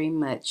very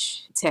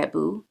much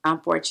taboo.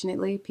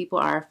 Unfortunately, people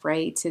are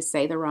afraid to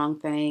say the wrong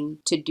thing,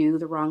 to do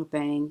the wrong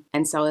thing.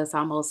 And so it's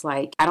almost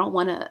like, I don't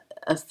want to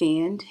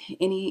offend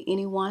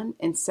anyone.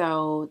 And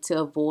so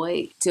to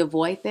avoid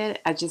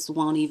that,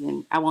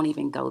 I won't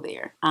even go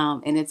there.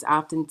 And it's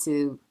often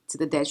to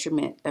the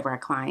detriment of our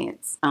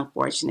clients,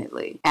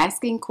 unfortunately.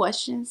 Asking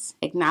questions,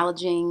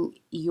 acknowledging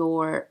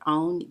your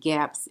own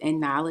gaps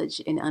in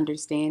knowledge and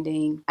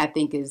understanding, I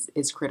think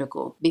is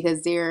critical,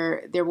 because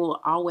there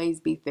will always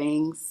be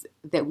things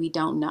that we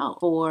don't know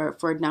for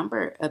a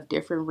number of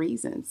different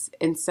reasons.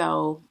 And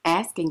so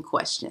asking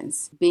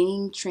questions,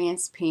 being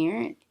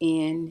transparent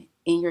in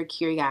your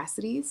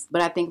curiosities.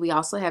 But I think we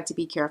also have to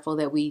be careful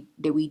that we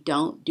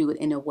don't do it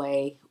in a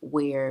way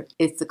where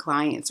it's the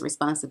client's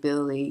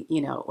responsibility,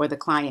 or the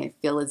client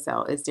feel as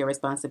though it's their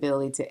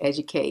responsibility to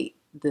educate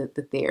the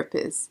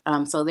therapist.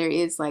 So there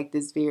is like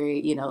this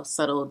very,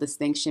 subtle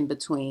distinction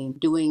between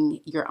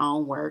doing your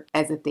own work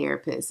as a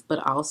therapist, but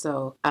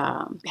also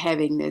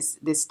having this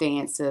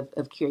stance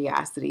of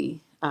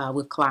curiosity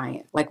with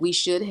clients. Like, we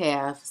should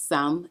have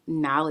some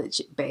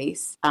knowledge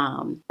base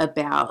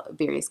about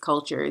various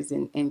cultures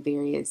and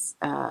various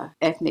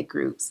ethnic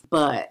groups,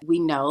 but we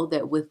know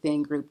that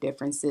within group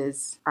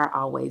differences are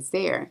always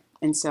there.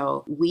 And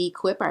so we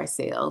equip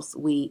ourselves,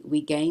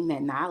 we gain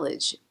that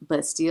knowledge,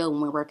 but still when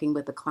we're working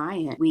with a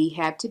client, we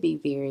have to be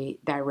very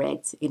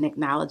direct in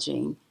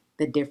acknowledging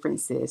the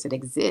differences that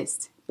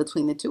exist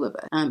between the two of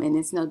us. And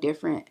it's no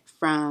different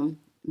from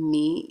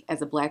me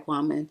as a Black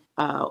woman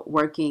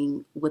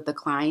working with a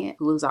client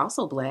who is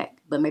also Black,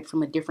 but maybe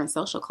from a different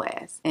social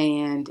class,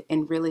 and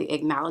really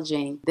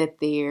acknowledging that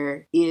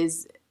there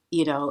is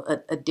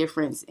a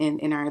difference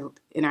in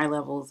our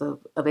levels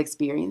of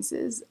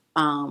experiences,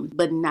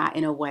 but not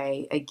in a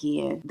way,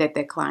 again, that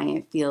the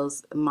client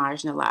feels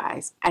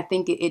marginalized. I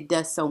think it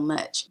does so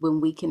much when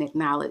we can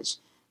acknowledge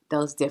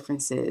those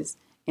differences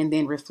and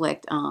then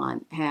reflect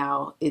on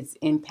how it's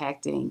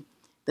impacting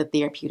the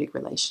therapeutic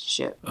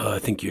relationship. I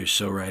think you're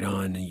so right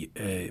on.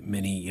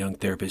 Many young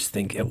therapists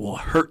think it will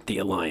hurt the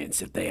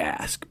alliance if they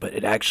ask, but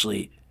it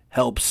actually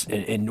helps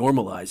and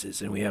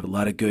normalizes. And we have a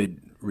lot of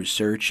good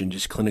research and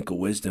just clinical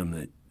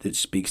wisdom that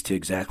speaks to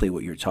exactly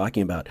what you're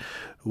talking about.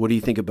 What do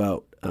you think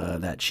about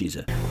that,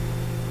 Sheeza?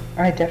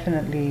 I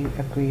definitely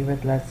agree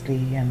with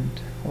Leslie and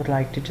would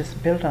like to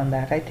just build on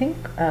that. I think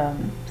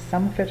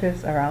some of it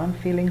is around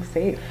feeling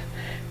safe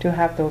to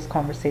have those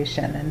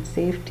conversations, and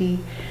safety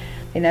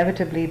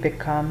inevitably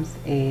becomes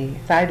a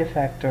side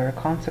effect or a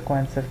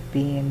consequence of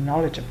being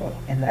knowledgeable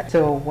in that.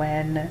 So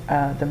when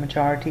the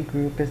majority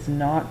group is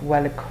not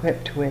well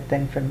equipped with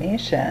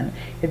information,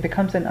 it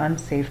becomes an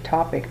unsafe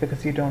topic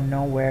because you don't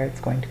know where it's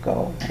going to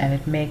go, and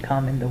it may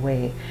come in the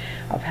way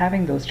of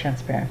having those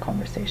transparent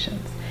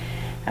conversations.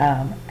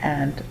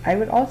 And I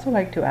would also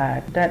like to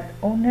add that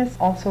onus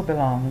also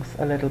belongs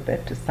a little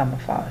bit to some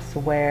of us,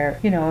 where,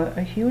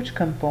 a huge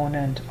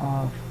component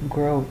of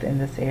growth in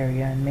this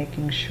area and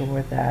making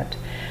sure that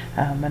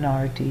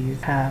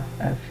minorities have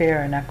a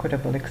fair and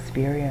equitable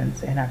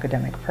experience in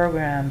academic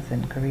programs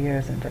and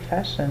careers and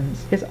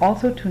professions is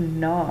also to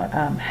not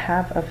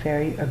have a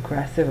very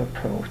aggressive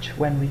approach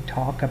when we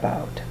talk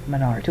about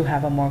minorities, to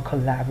have a more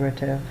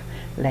collaborative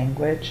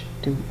language,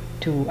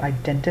 to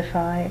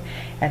identify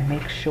and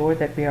make sure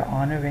that we are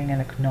honoring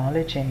and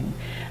acknowledging,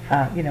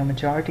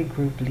 majority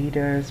group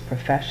leaders,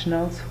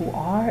 professionals who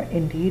are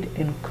indeed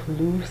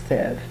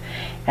inclusive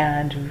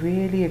and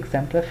really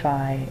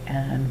exemplify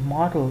and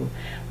model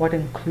what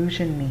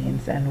inclusion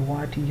means and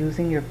what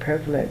using your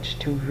privilege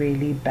to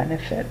really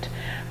benefit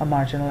a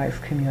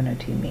marginalized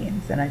community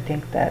means. And I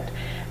think that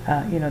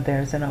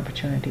there's an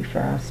opportunity for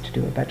us to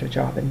do a better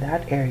job in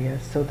that area,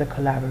 so the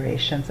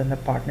collaborations and the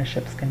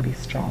partnerships can be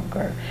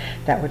stronger.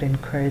 That would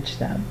encourage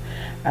them,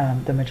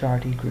 the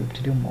majority group,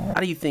 to do more.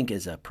 How do you think,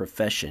 as a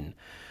profession,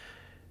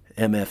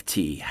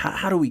 MFT,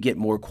 how do we get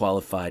more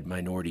qualified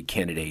minority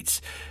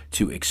candidates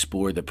to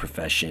explore the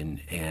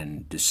profession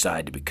and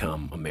decide to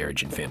become a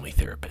marriage and family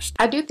therapist?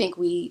 I do think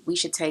we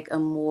should take a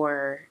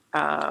more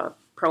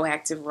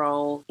proactive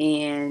role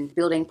in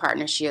building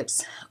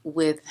partnerships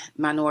with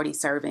minority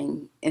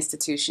serving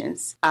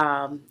institutions.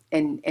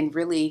 And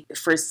really,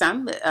 for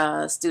some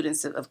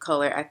students of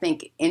color, I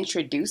think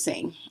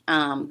introducing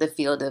the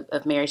field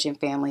of marriage and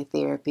family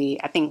therapy,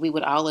 I think we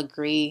would all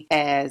agree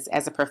as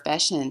a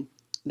profession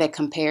that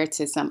compared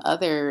to some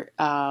other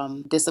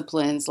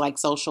disciplines like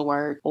social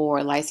work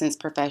or licensed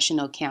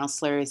professional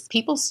counselors,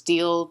 people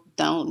still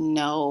don't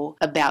know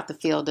about the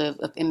field of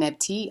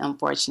MFT,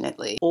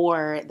 unfortunately,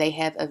 or they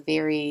have a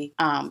very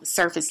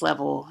surface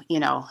level,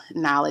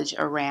 knowledge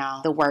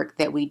around the work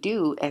that we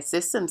do as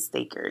systems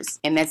thinkers.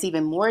 And that's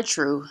even more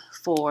true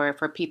for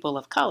people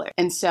of color.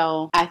 And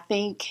so I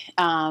think,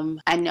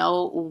 I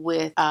know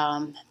with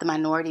the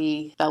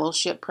Minority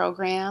Fellowship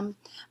Program,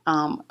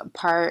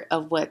 part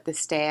of what the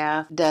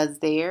staff does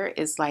there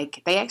is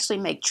they actually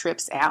make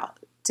trips out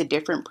to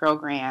different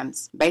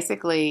programs,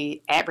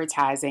 basically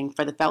advertising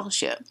for the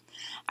fellowship.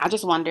 I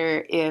just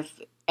wonder if,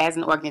 as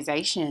an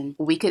organization,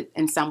 we could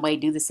in some way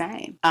do the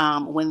same.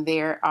 When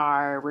there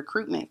are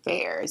recruitment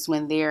fairs,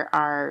 when there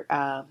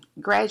are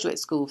graduate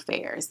school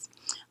fairs,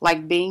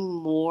 being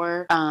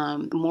more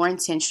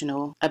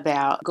intentional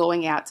about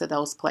going out to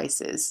those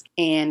places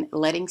and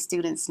letting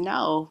students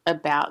know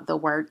about the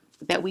work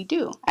that we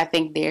do. I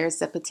think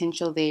there's a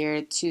potential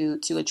there to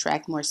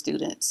attract more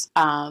students.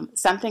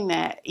 Something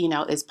that,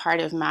 is part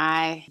of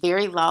my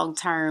very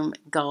long-term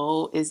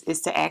goal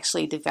is to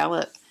actually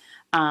develop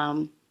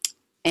an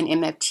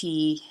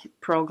MFT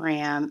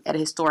program at a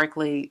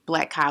historically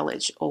Black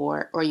college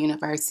or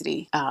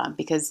university,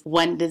 because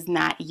one does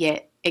not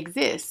yet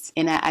exist.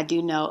 And I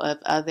do know of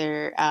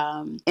other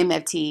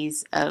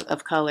MFTs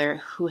of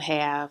color who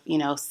have,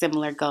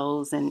 similar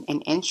goals and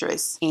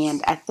interests.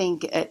 And I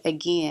think,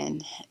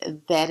 again,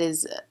 that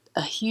is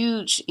a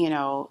huge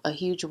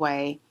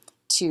way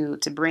to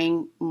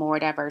bring more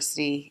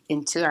diversity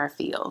into our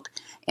field.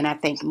 And I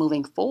think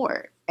moving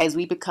forward, as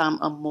we become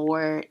a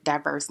more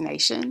diverse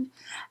nation,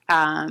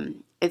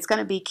 it's going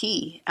to be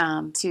key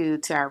to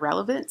our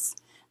relevance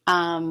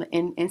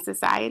in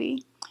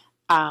society.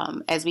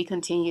 As we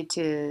continue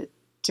to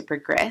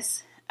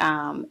progress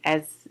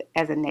as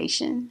a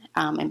nation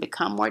and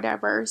become more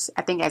diverse,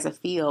 I think as a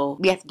field,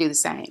 we have to do the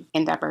same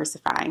in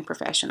diversifying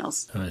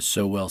professionals.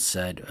 So well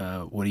said.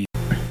 What do you?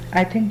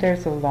 I think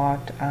there's a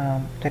lot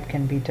that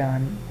can be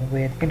done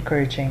with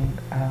encouraging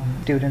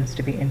students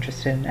to be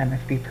interested in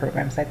MFB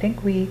programs. I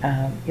think we,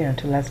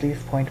 to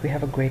Leslie's point, we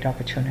have a great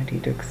opportunity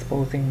to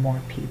exposing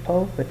more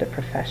people with the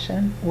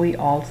profession. We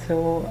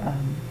also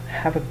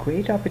have a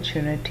great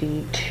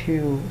opportunity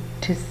to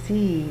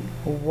see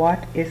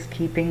what is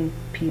keeping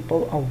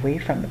people away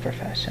from the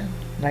profession.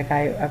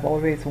 I've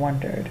always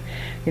wondered,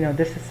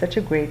 this is such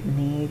a great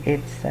need.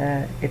 It's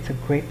a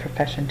great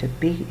profession to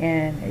be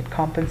in. It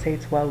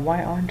compensates well.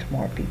 Why aren't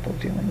more people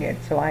doing it?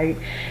 So I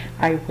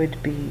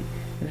would be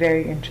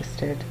very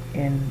interested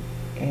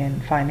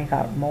in finding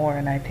out more,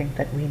 and I think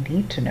that we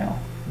need to know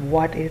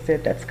what is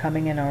it that's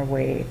coming in our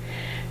way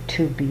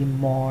to be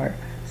more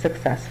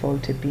successful,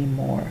 to be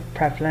more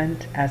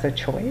prevalent as a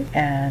choice,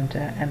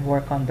 and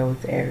work on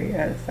those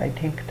areas. I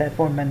think that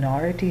for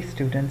minority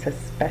students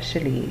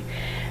especially,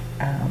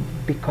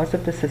 because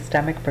of the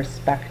systemic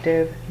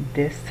perspective,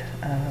 this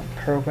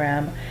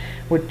program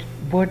would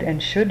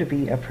and should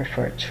be a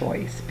preferred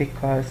choice,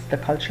 because the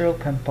cultural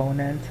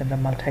components and the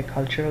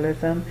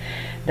multiculturalism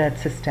that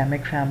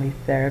systemic family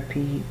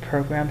therapy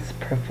programs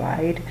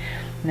provide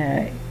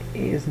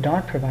is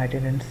not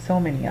provided in so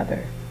many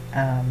other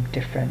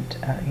different,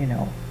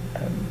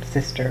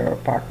 sister or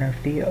partner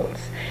fields.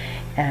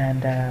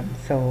 And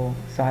so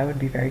I would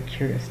be very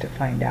curious to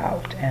find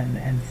out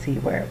and see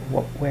where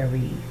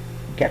we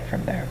get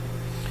from there.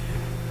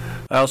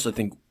 I also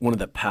think one of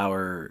the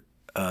power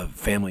of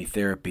family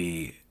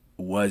therapy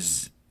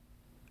was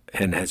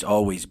and has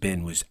always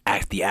been, was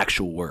the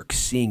actual work,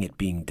 seeing it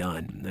being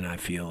done. And I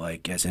feel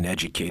like as an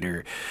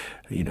educator,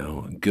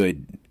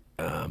 good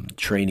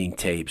training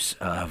tapes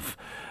of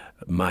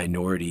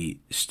minority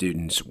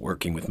students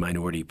working with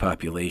minority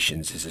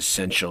populations is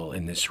essential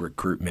in this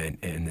recruitment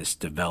and this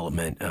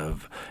development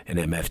of an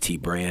MFT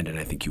brand. And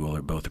I think you all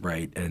are both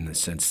right in the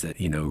sense that,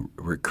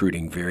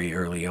 recruiting very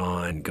early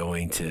on,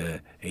 going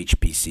to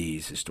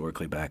HBCs,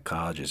 historically black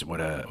colleges,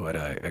 what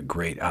a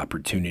great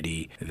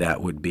opportunity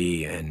that would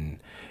be.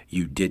 And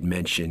you did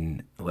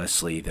mention,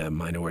 Leslie, the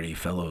Minority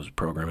Fellows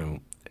Program,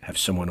 and have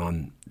someone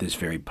on this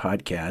very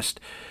podcast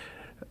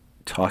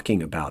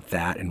talking about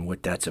that and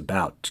what that's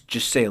about.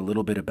 Just say a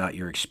little bit about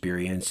your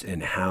experience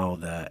and how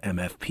the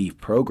MFP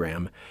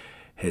program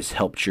has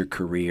helped your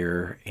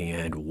career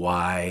and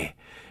why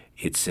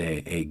it's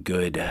a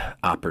good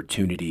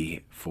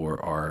opportunity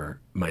for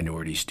our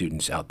minority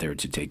students out there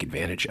to take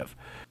advantage of.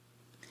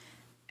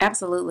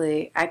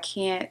 Absolutely. I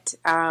can't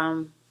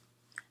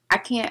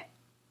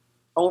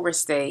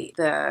overstate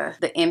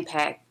the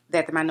impact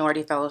that the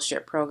Minority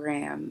Fellowship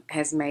Program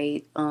has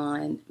made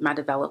on my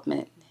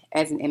development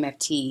as an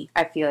MFT.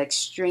 I feel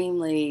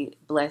extremely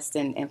blessed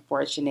and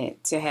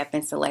fortunate to have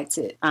been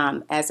selected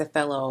as a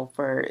fellow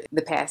for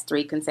the past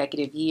 3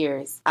 consecutive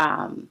years.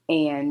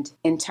 And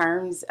in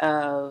terms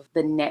of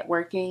the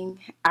networking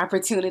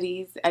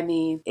opportunities, I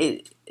mean,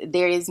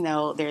 there is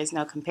no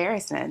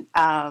comparison.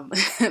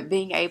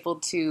 Being able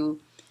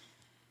to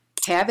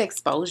have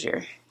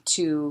exposure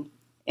to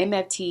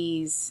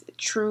MFTs,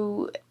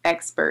 true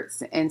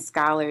experts and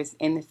scholars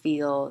in the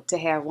field, to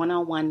have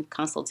one-on-one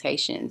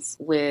consultations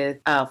with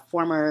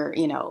former,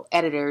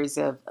 editors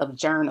of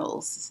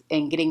journals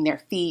and getting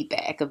their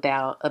feedback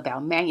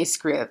about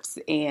manuscripts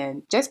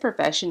and just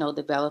professional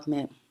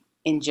development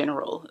in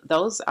general.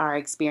 Those are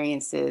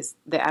experiences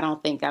that I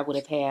don't think I would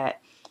have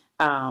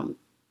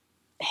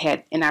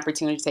had an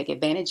opportunity to take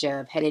advantage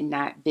of had it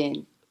not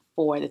been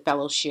for the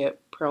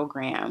fellowship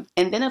program.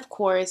 And then, of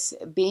course,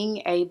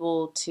 being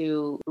able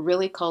to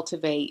really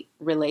cultivate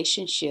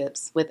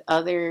relationships with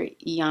other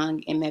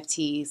young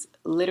MFTs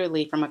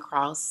literally from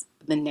across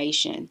the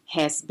nation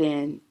has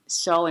been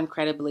so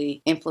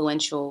incredibly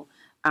influential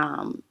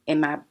in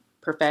my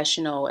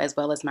professional as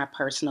well as my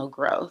personal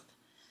growth.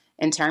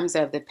 In terms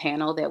of the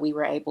panel that we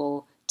were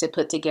able to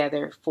put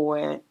together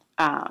for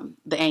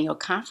the annual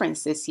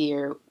conference this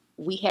year,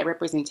 we had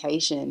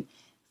representation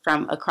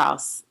from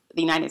across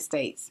the United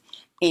States.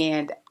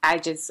 And I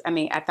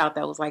thought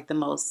that was like the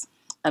most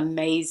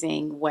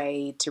amazing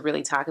way to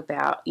really talk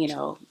about,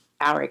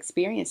 our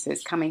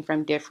experiences coming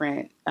from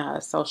different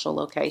social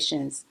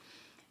locations.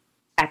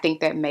 I think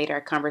that made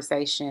our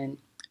conversation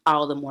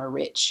all the more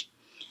rich.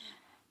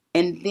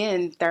 And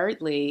then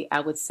thirdly, I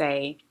would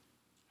say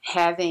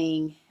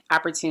having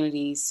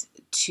opportunities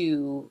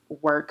to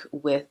work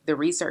with the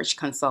research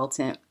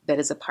consultant that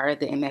is a part of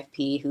the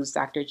MFP, who's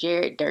Dr.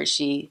 Jared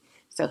Dershey.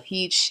 So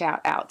huge shout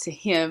out to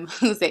him,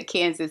 who's at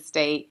Kansas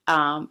State.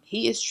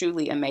 He is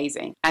truly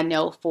amazing. I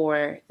know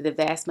for the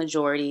vast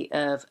majority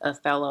of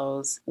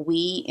fellows,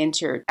 we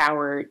entered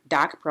our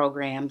doc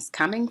programs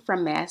coming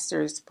from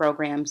master's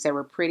programs that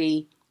were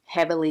pretty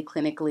heavily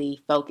clinically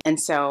focused. And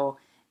so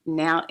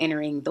now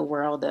entering the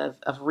world of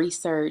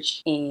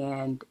research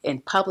and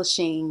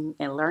publishing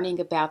and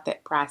learning about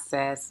that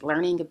process,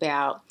 learning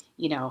about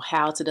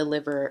how to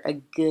deliver a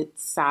good,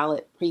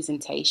 solid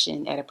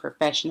presentation at a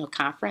professional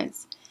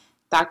conference.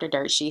 Dr.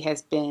 Dershey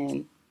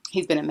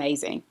he's been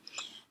amazing.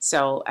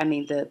 So, I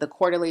mean, the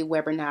quarterly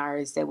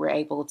webinars that we're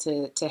able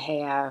to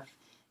have,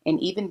 and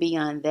even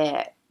beyond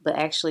that, but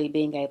actually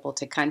being able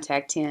to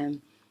contact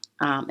him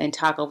and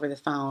talk over the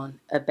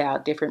phone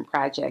about different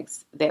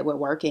projects that we're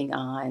working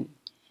on,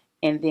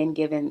 and then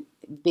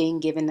being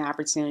given the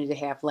opportunity to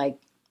have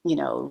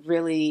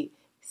really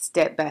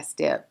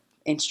step-by-step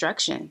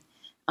instruction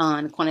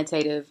on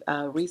quantitative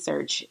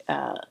research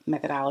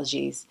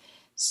methodologies.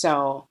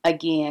 So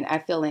again, I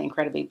feel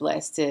incredibly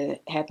blessed to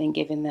have been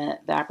given the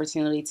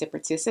opportunity to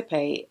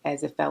participate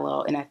as a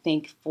fellow. And I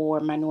think for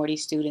minority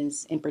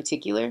students in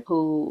particular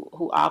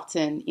who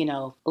often,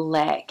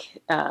 lack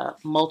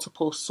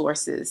multiple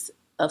sources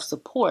of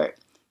support,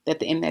 that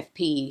the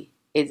MFP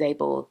is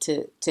able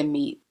to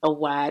meet a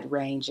wide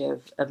range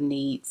of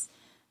needs.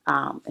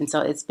 And so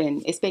it's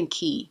been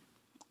key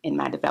in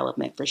my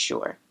development for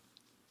sure.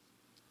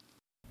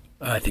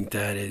 I think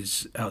that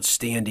is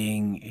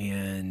outstanding.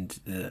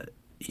 And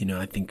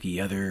I think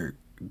the other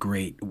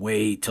great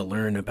way to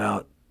learn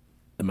about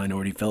the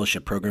Minority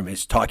Fellowship Program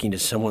is talking to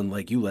someone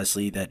like you,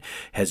 Leslie, that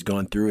has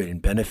gone through it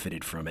and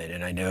benefited from it.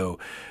 And I know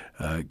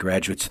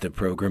graduates of the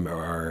program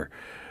are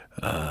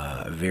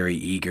very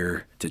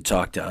eager to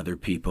talk to other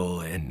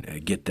people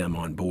and get them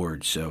on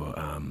board. So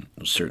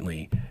we'll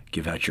certainly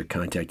give out your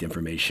contact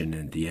information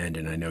at the end.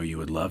 And I know you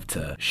would love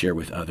to share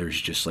with others,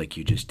 just like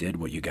you just did,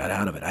 what you got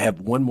out of it. I have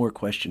one more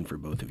question for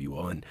both of you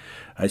all. And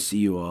I see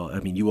you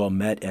all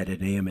met at an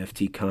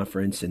AAMFT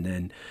conference and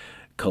then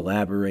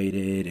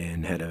collaborated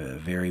and had a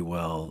very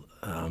well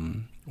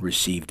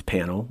received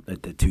panel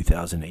at the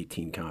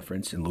 2018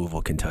 conference in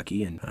Louisville,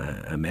 Kentucky, and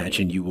I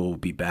imagine you will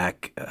be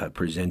back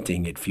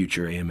presenting at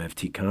future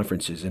AAMFT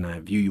conferences, and I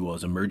view you all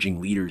as emerging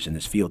leaders in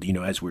this field. You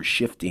know, as we're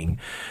shifting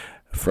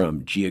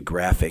from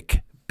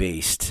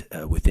geographic-based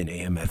within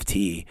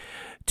AAMFT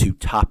to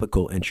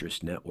topical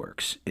interest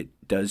networks, it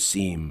does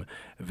seem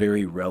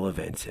very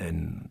relevant.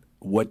 And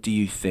what do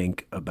you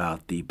think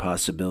about the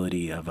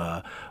possibility of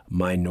a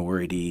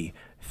minority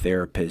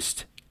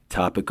therapist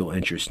topical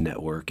interest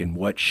network, and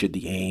what should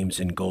the aims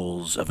and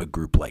goals of a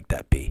group like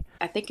that be?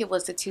 I think it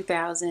was the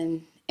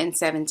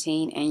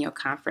 2017 annual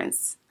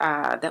conference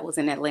that was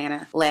in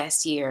Atlanta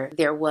last year.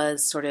 There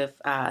was sort of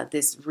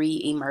this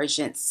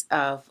re-emergence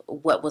of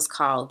what was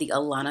called the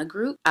Alana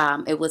Group.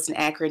 It was an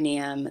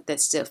acronym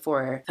that stood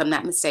for, if I'm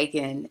not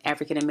mistaken,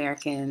 African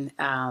American,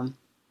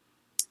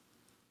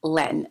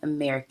 Latin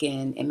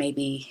American, and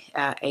maybe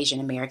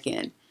Asian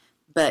American.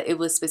 But it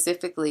was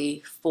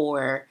specifically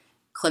for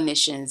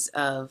clinicians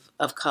of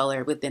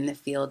color within the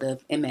field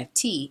of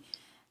MFT.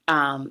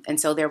 And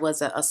so there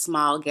was a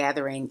small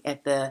gathering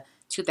at the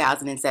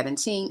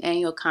 2017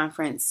 annual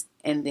conference,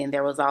 and then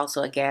there was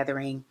also a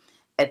gathering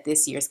at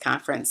this year's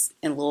conference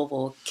in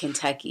Louisville,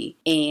 Kentucky.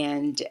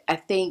 And I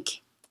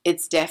think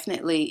it's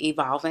definitely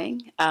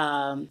evolving.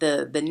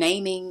 The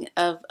naming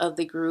of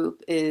the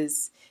group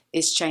is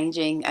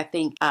changing. I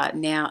think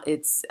now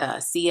it's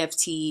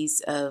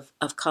CFTs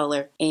of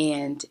color.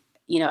 And,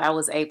 you know, I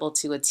was able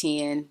to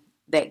attend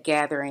that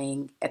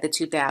gathering at the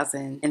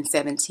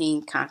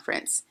 2017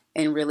 conference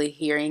and really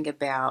hearing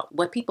about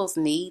what people's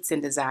needs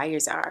and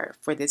desires are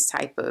for this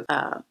type of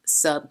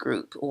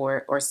subgroup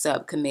or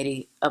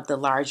subcommittee of the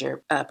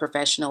larger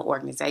professional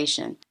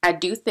organization. I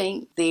do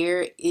think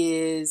there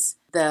is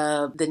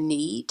the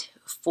need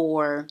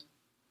for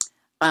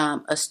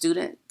a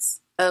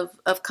students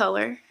of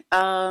color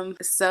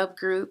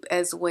subgroup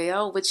as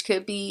well, which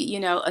could be, you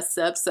know, a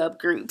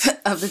subgroup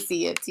of the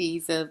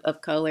CFTs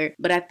of color.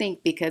 But I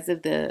think because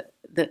of the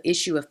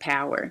issue of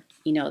power,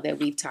 you know, that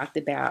we've talked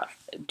about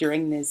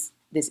during this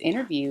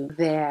interview,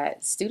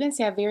 that students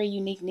have very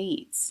unique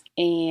needs.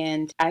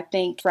 And I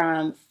think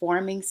from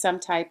forming some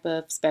type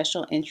of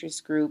special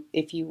interest group,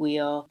 if you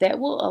will, that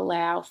will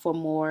allow for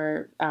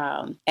more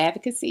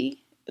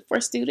advocacy for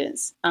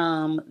students,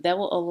 that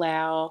will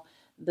allow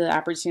the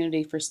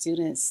opportunity for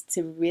students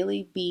to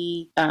really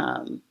be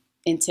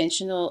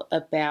intentional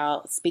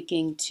about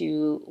speaking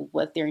to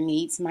what their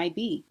needs might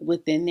be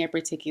within their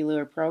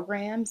particular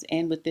programs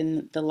and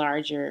within the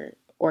larger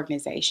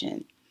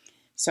organization.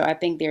 So I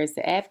think there's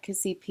the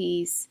advocacy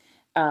piece.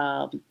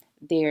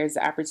 There's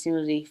the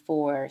opportunity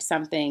for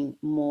something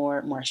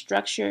more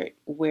structured,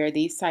 where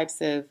these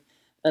types of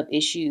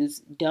issues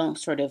don't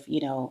sort of,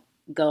 you know,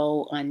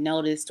 go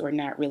unnoticed or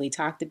not really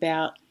talked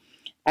about.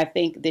 I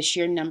think the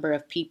sheer number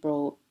of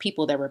people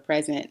that were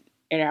present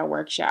at our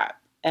workshop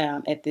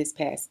at this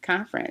past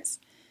conference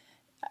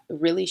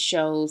really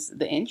shows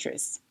the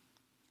interest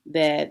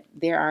that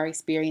there are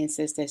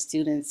experiences that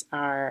students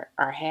are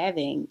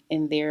having,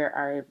 and there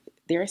are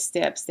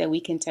steps that we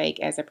can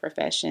take as a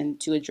profession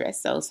to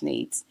address those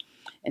needs.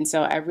 And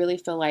so I really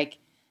feel like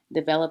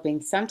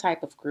developing some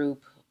type of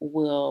group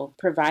will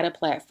provide a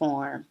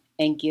platform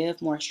and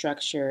give more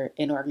structure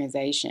and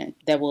organization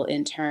that will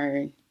in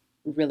turn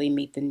really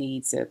meet the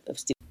needs of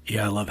students.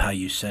 Yeah, I love how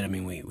you said, I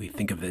mean, we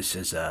think of this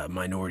as a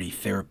minority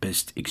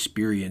therapist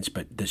experience,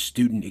 but the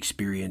student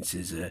experience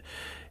is,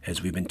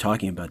 as we've been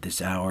talking about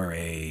this hour,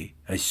 a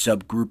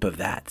subgroup of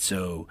that.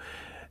 So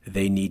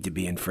they need to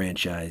be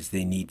enfranchised.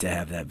 They need to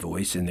have that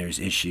voice, and there's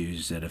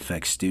issues that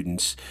affect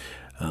students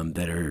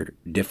that are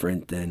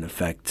different than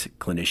affect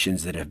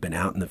clinicians that have been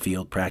out in the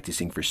field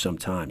practicing for some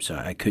time. So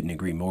I couldn't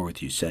agree more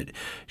with you said.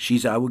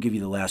 Sheeza, I will give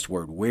you the last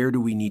word. Where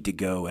do we need to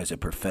go as a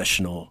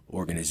professional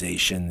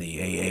organization, the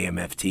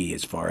AAMFT,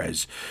 as far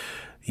as,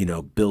 you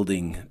know,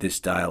 building this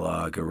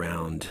dialogue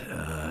around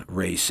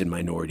race and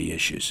minority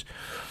issues?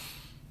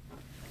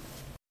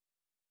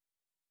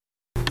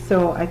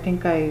 So I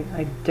think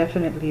I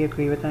definitely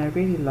agree with, and I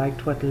really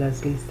liked what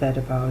Leslie said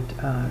about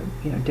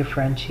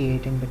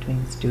differentiating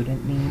between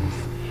student needs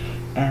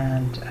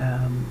and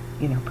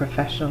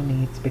professional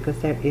needs, because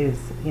there is,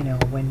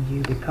 when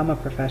you become a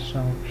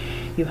professional,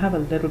 you have a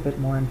little bit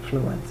more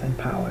influence and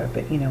power,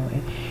 but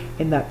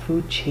in that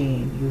food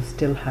chain you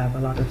still have a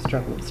lot of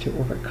struggles to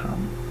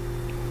overcome.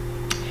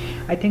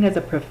 I think as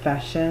a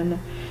profession,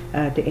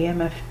 the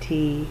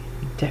AAMFT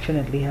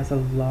definitely has a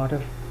lot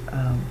of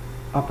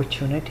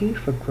opportunity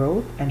for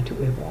growth and to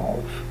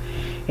evolve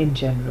in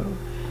general.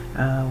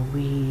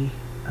 We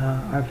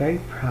are very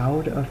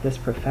proud of this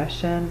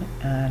profession,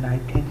 and I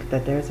think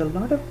that there's a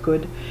lot of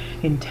good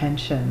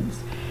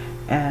intentions,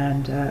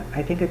 and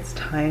I think it's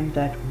time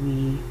that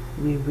we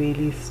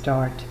really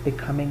start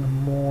becoming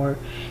more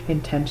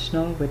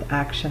intentional with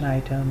action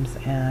items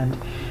and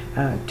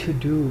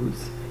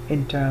to-dos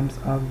in terms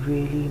of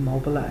really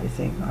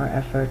mobilizing our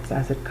efforts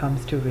as it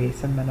comes to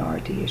race and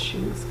minority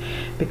issues,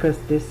 because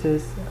this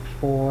is,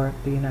 for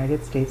the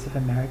United States of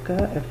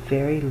America, a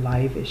very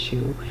live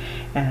issue,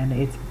 and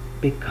it's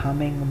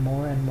becoming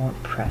more and more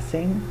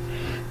pressing.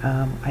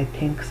 I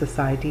think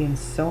society in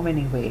so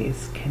many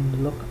ways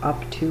can look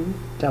up to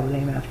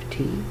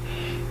AAMFT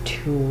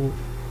to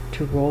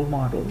role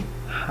model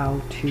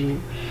how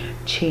to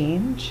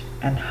change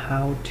and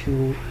how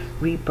to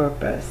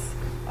repurpose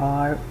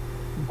our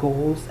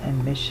goals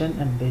and mission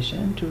and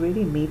vision to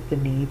really meet the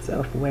needs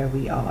of where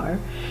we are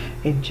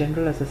in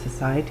general as a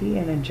society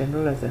and in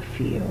general as a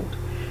field.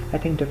 I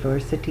think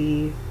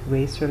diversity,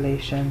 race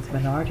relations,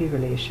 minority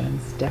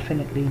relations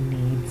definitely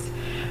needs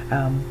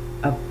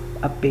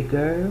a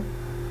bigger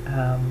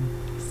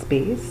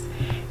space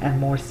and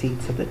more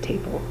seats at the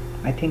table.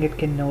 I think it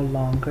can no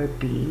longer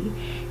be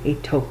a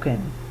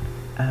token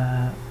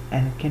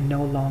and it can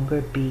no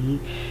longer be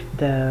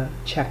the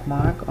check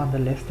mark on the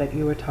list that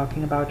you were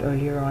talking about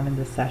earlier on in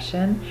the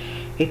session.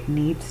 It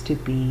needs to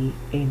be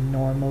a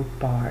normal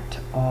part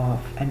of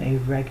and a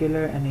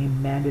regular and a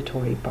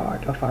mandatory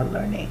part of our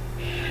learning.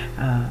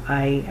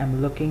 I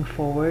am looking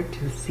forward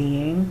to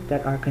seeing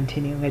that our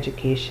continuing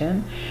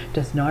education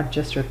does not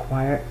just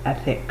require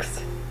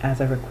ethics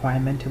as a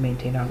requirement to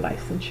maintain our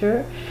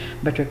licensure,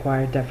 but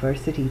require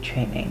diversity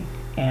training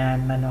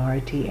and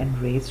minority and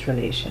race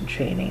relation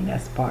training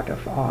as part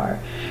of our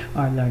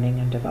learning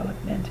and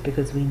development,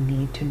 because we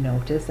need to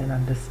notice and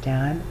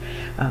understand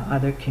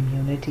other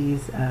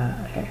communities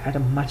at a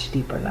much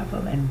deeper level,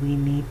 and we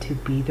need to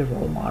be the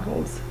role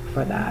models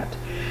for that.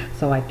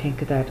 So I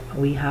think that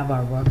we have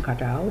our work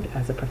cut out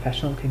as a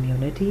professional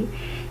community,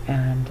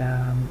 and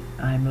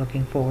I'm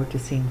looking forward to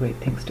seeing great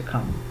things to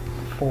come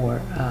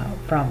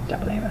from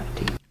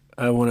AAMFT.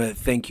 I want to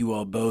thank you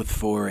all both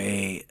for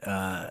a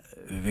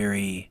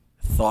very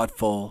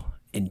thoughtful,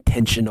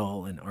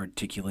 intentional, and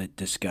articulate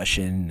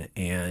discussion,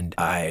 and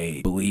I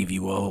believe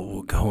you all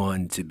will go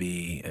on to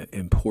be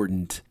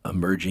important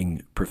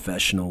emerging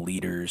professional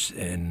leaders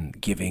and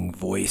giving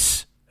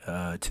voice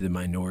to the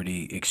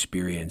minority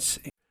experience.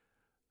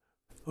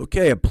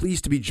 Okay, I'm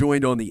pleased to be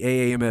joined on the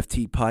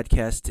AAMFT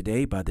podcast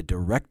today by the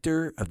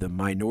director of the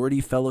Minority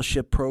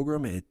Fellowship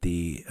Program at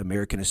the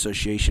American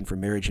Association for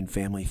Marriage and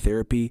Family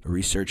Therapy, a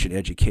Research and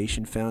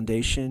Education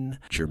Foundation,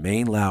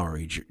 Jermaine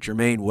Lowery.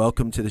 Jermaine,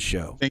 welcome to the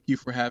show. Thank you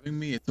for having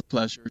me. It's a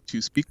pleasure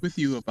to speak with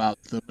you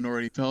about the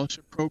Minority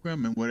Fellowship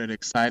Program and what an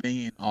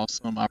exciting and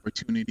awesome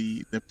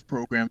opportunity the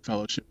program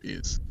fellowship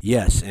is.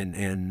 Yes,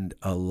 and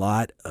a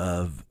lot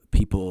of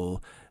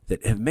people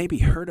that have maybe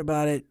heard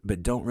about it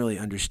but don't really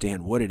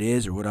understand what it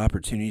is or what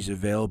opportunities are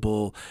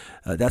available.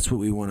 That's what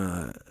we want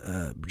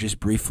to just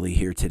briefly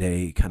here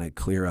today kind of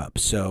clear up.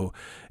 So,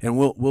 and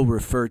we'll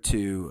refer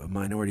to a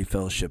Minority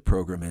Fellowship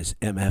Program as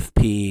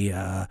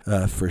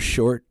MFP for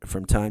short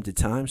from time to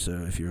time.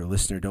 So if you're a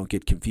listener, don't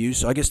get confused.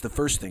 So I guess the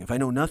first thing, if I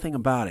know nothing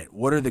about it,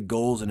 what are the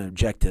goals and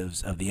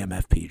objectives of the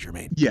MFP,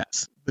 Jermaine?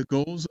 Yes, the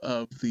goals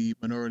of the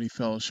Minority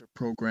Fellowship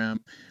Program,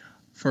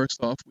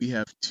 first off, we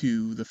have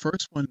two. The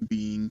first one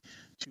being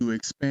to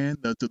expand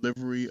the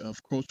delivery of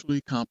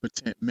culturally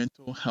competent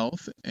mental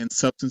health and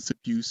substance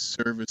abuse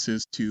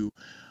services to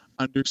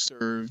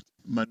underserved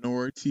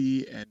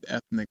minority and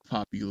ethnic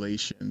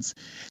populations.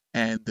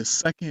 And the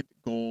second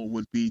goal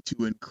would be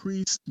to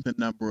increase the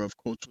number of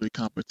culturally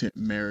competent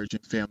marriage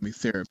and family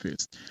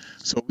therapists.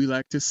 So we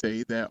like to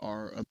say that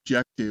our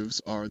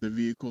objectives are the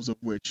vehicles of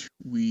which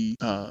we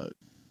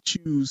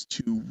choose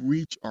to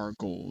reach our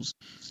goals.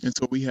 And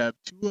so we have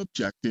two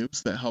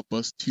objectives that help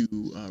us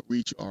to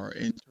reach our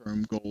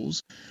interim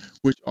goals,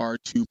 which are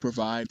to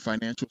provide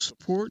financial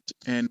support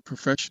and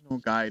professional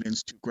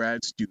guidance to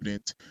grad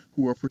students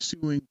who are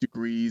pursuing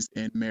degrees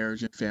in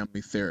marriage and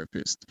family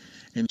therapist.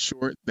 In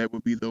short, that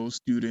would be those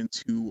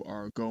students who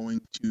are going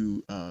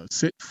to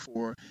sit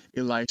for a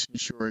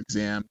licensure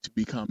exam to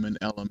become an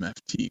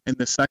LMFT. And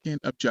the second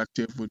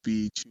objective would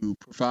be to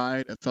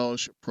provide a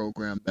fellowship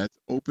program that's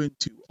open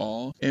to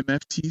all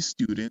MFT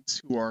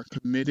students who are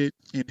committed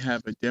and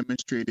have a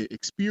demonstrated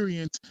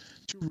experience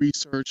to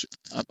research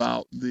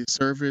about the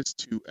service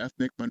to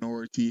ethnic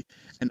minority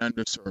and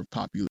underserved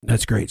populations.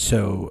 That's great.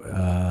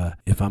 So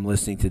if I'm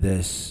listening to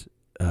this,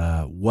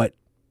 what,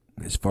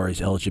 as far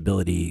as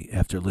eligibility,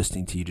 after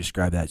listening to you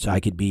describe that, so I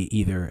could be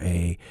either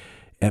a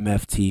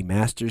MFT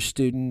master's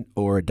student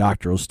or a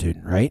doctoral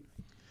student, right?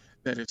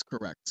 That is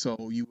correct.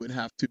 So you would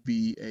have to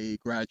be a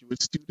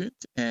graduate student,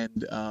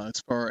 and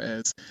as far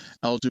as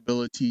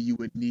eligibility, you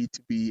would need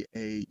to be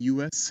a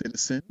U.S.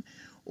 citizen,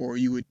 or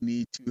you would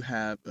need to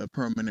have a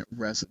permanent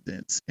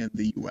residence in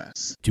the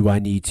U.S. Do I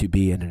need to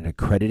be in an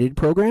accredited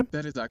program?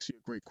 That is actually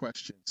a great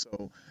question.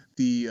 So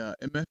the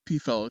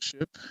MFP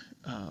Fellowship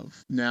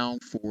now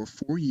for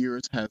 4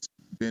 years has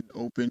been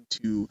open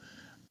to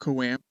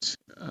co-amped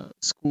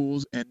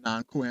schools and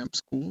non-co-amped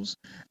schools,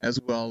 as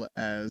well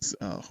as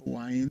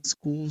Hawaiian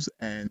schools,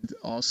 and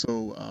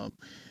also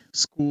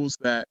schools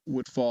that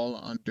would fall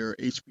under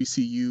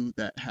HBCU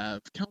that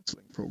have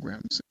counseling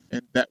programs,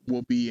 and that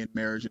will be in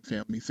marriage and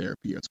family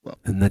therapy as well.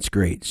 And that's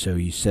great. So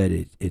you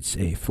said it's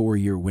a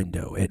 4-year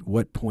window. At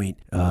what point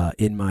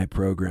in my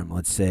program,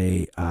 let's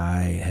say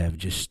I have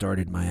just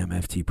started my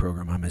MFT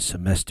program, I'm a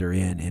semester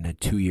in a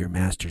 2-year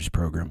master's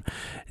program,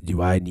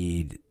 do I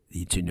need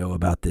to know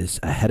about this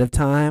ahead of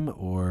time,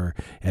 or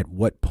at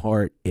what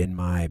part in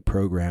my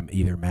program,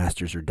 either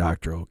master's or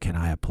doctoral, can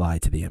I apply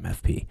to the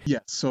MFP?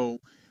 Yes, so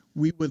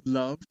we would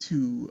love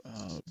to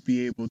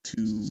be able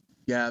to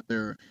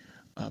gather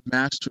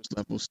master's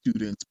level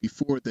students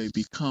before they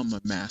become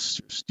a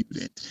master's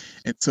student.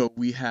 And so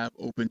we have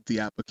opened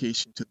the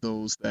application to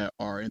those that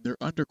are in their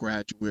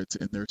undergraduates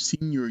in their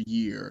senior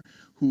year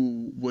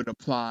who would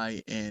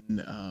apply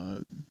in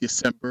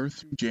December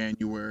through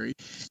January,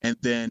 and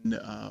then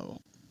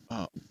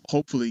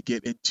hopefully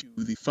get into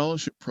the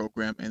fellowship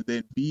program and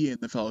then be in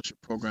the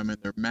fellowship program in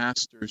their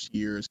master's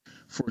years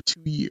for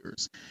 2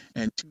 years.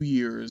 And 2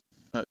 years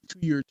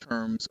 2-year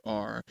terms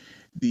are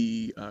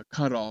the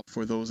cutoff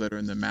for those that are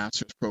in the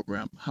master's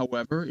program.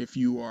 However, if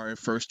you are a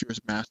first year's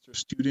master's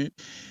student,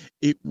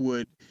 it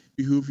would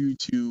behoove you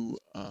to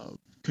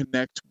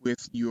connect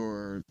with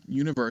your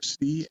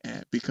university,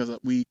 because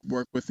we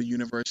work with the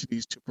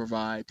universities to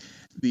provide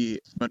the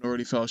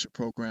Minority Fellowship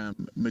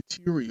Program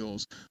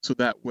materials, so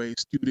that way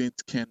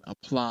students can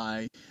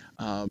apply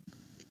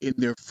in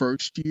their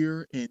first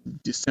year in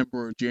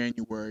December or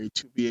January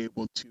to be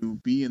able to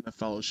be in the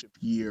fellowship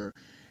year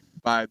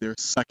by their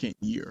second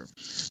year.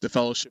 The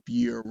fellowship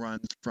year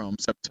runs from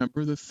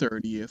September the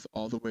 30th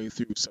all the way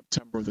through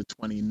September the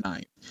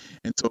 29th.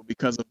 And so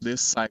because of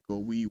this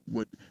cycle, we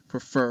would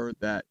prefer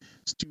that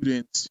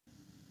students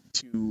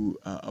to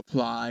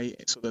apply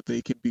so that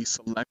they can be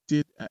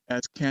selected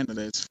as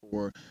candidates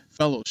for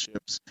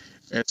fellowships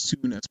as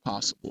soon as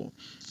possible.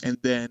 And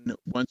then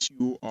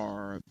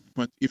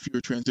if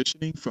you're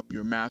transitioning from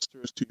your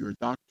master's to your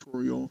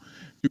doctoral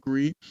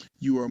degree,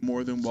 you are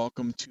more than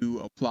welcome to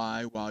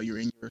apply while you're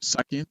in your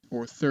second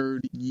or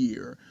third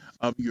year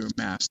of your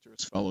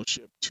master's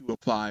fellowship to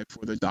apply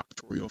for the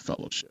doctoral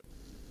fellowship.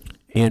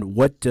 And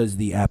what does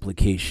the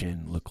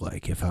application look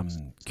like? If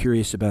I'm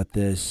curious about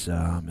this,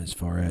 as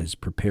far as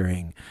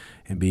preparing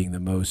and being the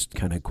most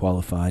kind of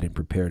qualified and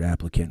prepared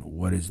applicant,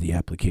 what does the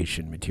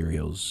application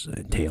materials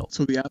entail?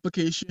 So the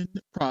application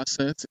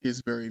process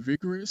is very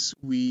vigorous.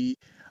 We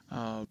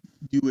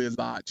do a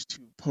lot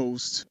to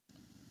post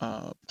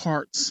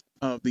parts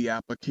of the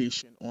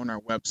application on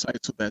our website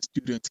so that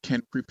students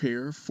can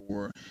prepare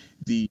for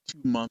the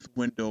 2-month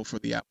window for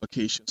the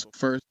application. So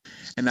first,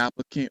 an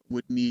applicant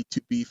would need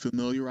to be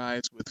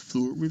familiarized with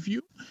Fluid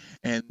Review,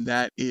 and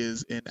that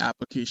is an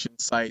application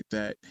site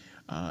that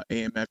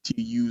AAMFT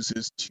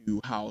uses to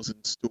house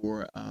and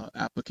store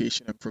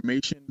application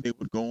information. They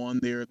would go on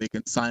there, they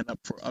can sign up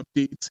for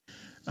updates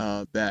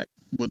that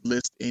would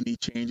list any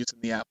changes in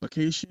the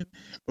application.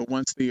 But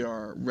once they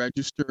are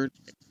registered,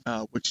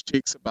 which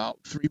takes about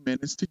 3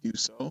 minutes to do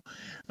so,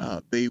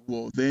 they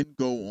will then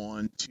go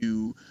on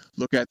to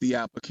look at the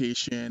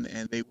application,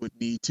 and they would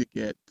need to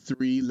get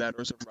 3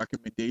 letters of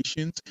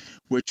recommendations,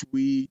 which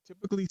we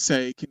typically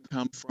say can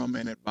come from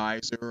an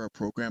advisor or a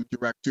program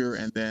director.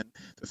 And then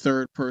the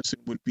third person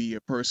would be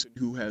a person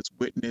who has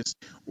witnessed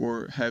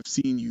or have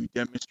seen you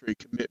demonstrate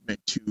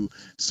commitment to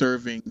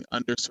serving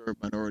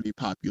underserved minority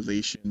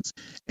populations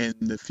in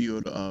the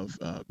field of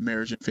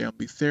marriage and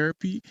family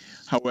therapy.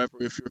 However,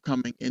 if you're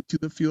coming into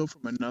the field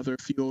from another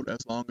field,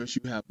 as long as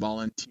you have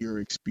volunteer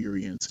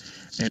experience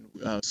and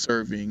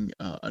serving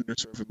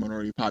underserved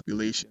minority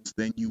populations,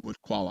 then you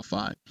would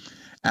qualify.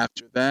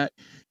 After that,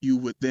 you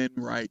would then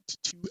write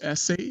 2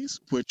 essays,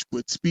 which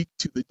would speak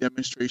to the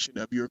demonstration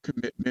of your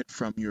commitment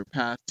from your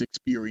past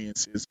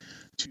experiences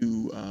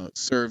to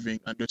serving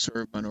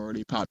underserved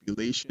minority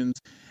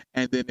populations.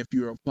 And then if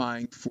you're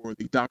applying for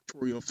the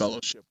doctoral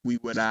fellowship, we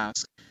would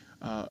ask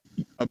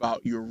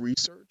about your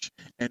research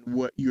and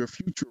what your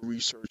future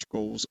research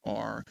goals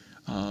are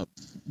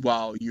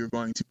while you're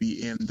going to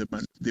be in the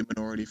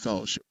Minority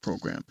Fellowship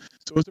Program.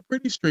 So it's a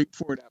pretty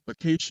straightforward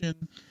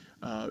application.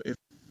 If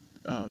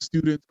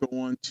students go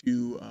on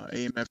to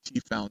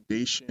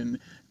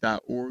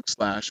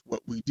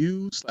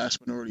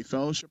amftfoundation.org/what-we-do/minority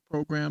fellowship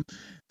program,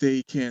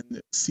 they can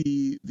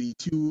see the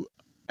 2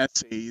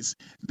 essays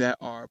that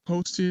are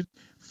posted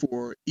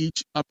for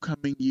each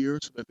upcoming year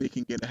so that they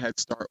can get a head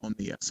start on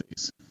the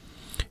essays.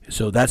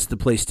 So that's the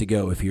place to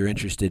go if you're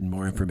interested in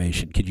more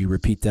information. Could you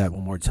repeat that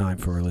one more time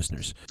for our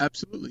listeners?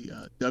 Absolutely.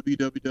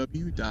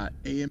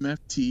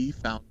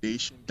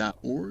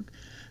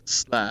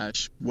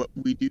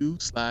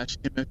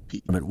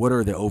 www.amft.org/what-we-do/MFP. What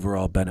are the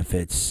overall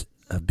benefits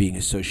of being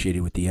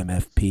associated with the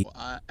MFP?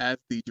 As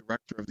the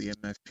director of the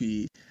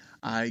MFP,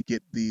 I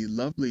get the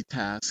lovely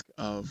task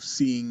of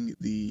seeing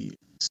the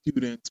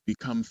students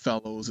become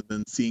fellows and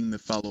then seeing the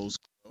fellows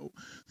grow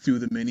through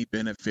the many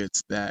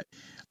benefits that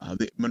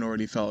the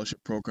Minority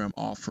Fellowship Program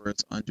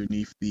offers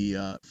underneath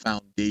the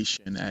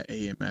foundation at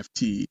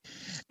AAMFT.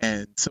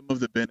 And some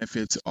of the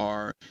benefits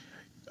are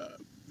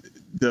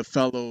the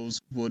fellows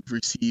would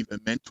receive a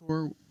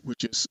mentor,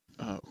 which is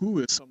who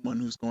is someone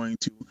who's going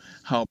to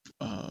help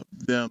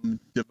them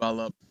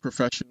develop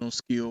professional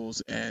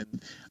skills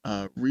and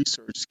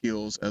research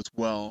skills as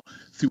well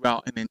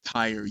throughout an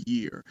entire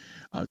year.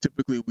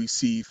 Typically, we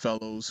see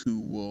fellows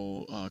who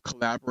will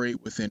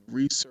collaborate within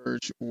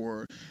research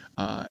or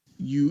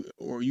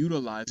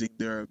utilizing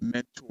their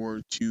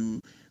mentor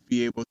to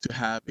be able to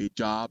have a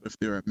job if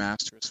they're a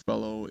master's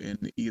fellow in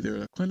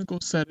either a clinical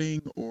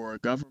setting or a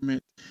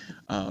government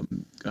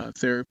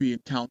therapy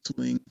and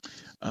counseling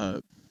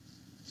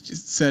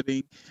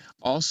setting.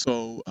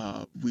 Also,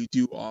 we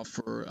do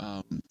offer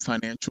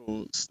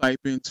financial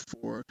stipends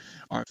for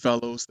our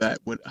fellows that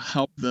would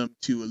help them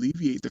to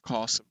alleviate the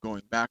cost of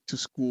going back to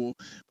school.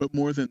 But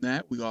more than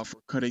that, we offer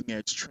cutting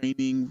edge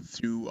training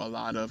through a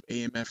lot of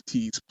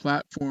AMFT's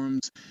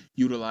platforms,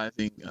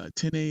 utilizing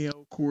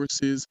 10AL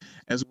courses,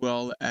 as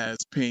well as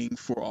paying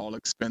for all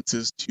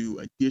expenses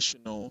to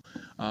additional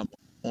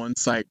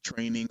on-site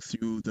training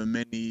through the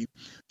many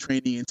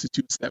training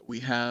institutes that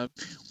we have.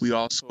 We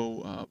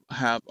also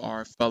have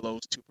our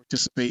fellows to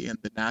participate in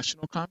the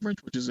national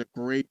conference, which is a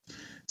great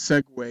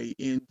segue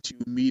into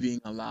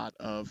meeting a lot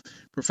of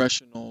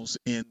professionals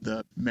in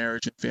the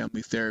marriage and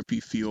family therapy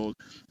field.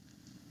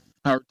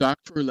 Our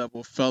doctoral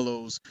level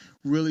fellows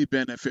really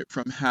benefit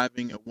from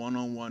having a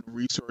one-on-one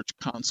research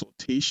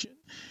consultation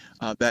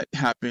that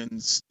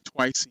happens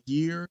twice a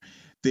year.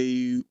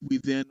 We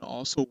then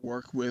also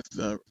work with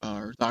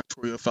our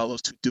doctoral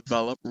fellows to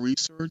develop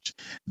research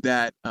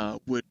that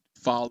would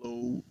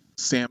follow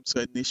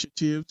SAMHSA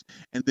initiatives,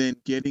 and then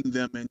getting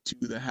them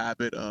into the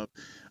habit of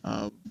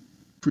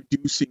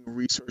producing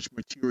research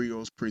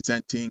materials,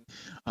 presenting.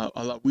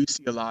 We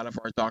see a lot of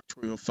our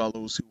doctoral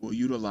fellows who will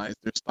utilize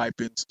their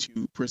stipends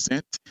to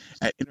present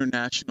at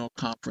international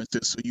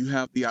conferences. So you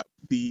have the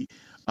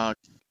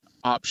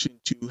option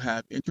to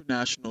have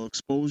international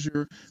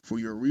exposure for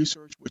your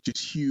research, which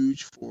is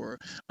huge for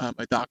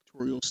a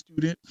doctoral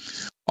student.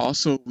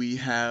 Also, we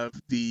have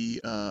the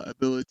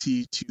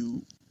ability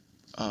to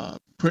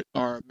put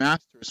our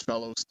master's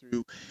fellows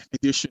through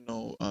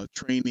additional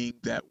training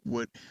that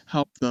would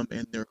help them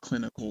in their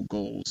clinical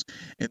goals.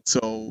 And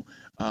so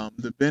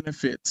the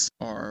benefits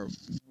are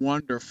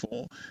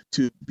wonderful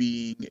to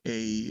being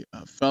a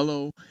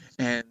fellow.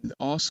 And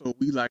also,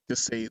 we like to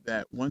say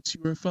that once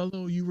you're a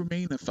fellow, you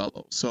remain a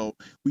fellow. So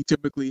we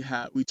typically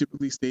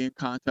stay in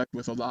contact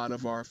with a lot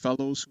of our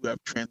fellows who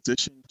have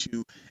transitioned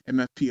to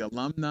MFP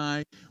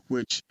alumni,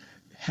 which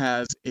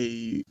has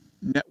a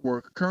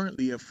network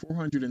currently of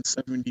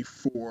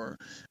 474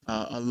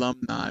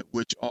 alumni,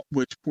 which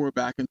pour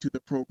back into the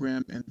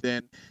program and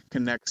then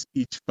connects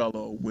each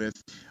fellow with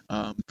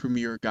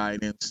premier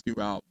guidance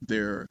throughout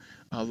their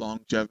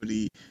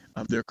longevity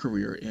of their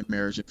career in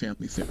marriage and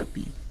family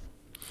therapy.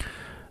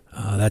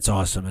 That's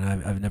awesome,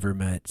 and I've never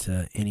met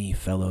any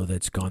fellow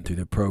that's gone through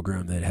the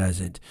program that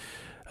hasn't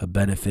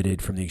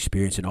benefited from the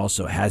experience, and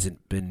also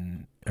hasn't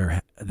been,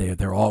 or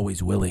they're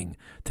always willing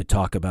to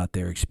talk about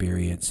their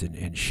experience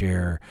and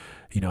share,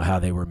 how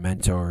they were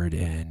mentored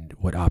and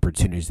what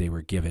opportunities they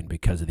were given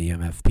because of the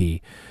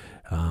MFP.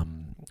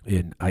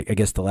 And I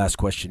guess the last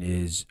question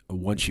is,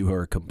 once you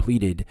are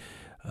completed,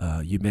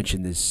 you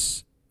mentioned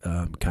this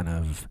kind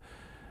of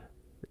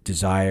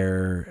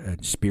desire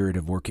and spirit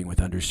of working with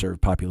underserved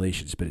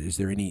populations, but is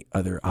there any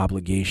other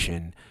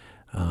obligation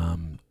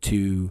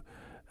to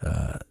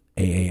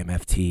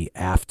AAMFT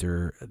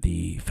after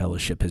the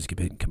fellowship has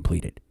been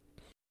completed?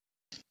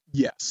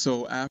 Yes.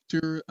 So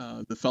after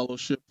the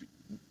fellowship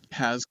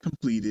has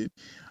completed,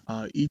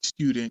 each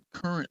student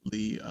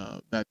currently,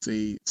 that's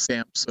a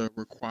SAMHSA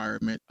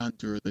requirement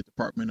under the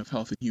Department of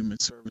Health and Human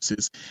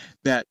Services,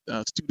 that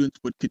students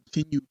would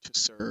continue to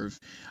serve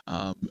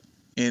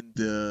in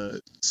the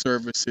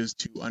services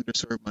to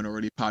underserved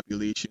minority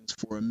populations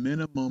for a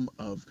minimum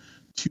of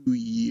 2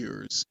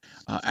 years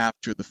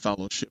after the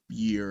fellowship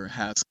year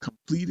has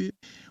completed,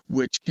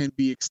 which can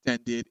be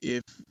extended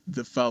if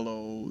the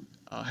fellow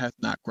has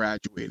not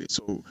graduated.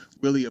 So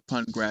really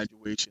upon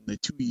graduation, the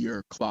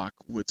 2-year clock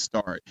would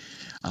start,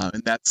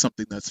 and that's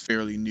something that's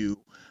fairly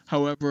new.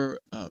 However,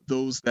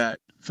 fellows that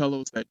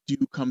do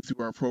come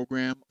through our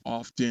program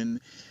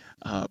often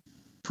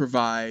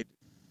provide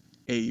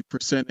a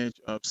percentage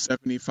of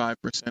 75%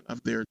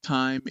 of their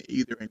time,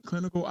 either in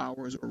clinical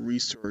hours or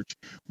research,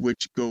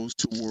 which goes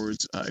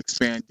towards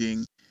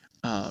expanding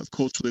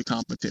culturally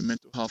competent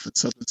mental health and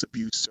substance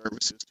abuse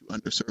services to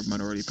underserved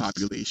minority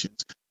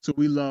populations. So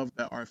we love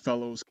that our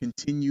fellows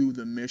continue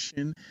the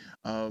mission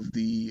of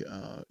the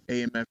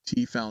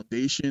AAMFT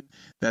Foundation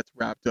that's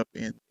wrapped up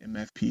in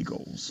MFP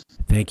goals.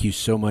 Thank you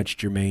so much,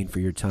 Jermaine, for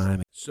your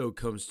time. So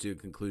comes to a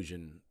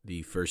conclusion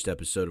the first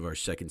episode of our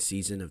second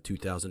season of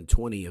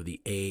 2020 of the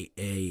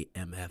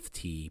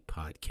AAMFT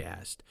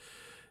podcast.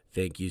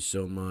 Thank you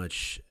so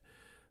much,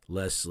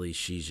 Leslie,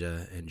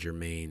 Sheeza, and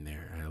Jermaine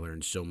there. I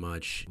learned so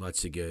much.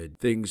 Lots of good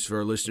things for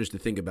our listeners to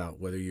think about,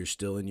 whether you're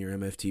still in your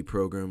MFT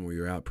program or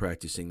you're out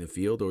practicing the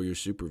field or you're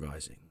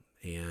supervising.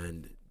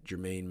 And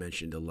Jermaine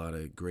mentioned a lot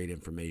of great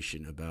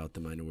information about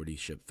the Minority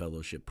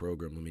Fellowship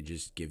Program. Let me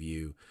just give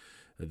you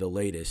the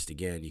latest.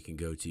 Again, you can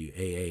go to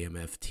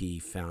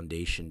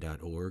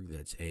AAMFTfoundation.org.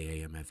 That's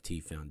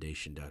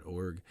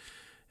AAMFTfoundation.org.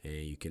 And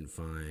you can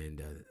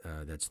find,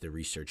 that's the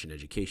Research and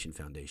Education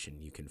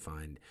Foundation. You can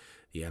find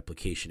the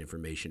application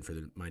information for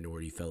the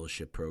Minority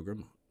Fellowship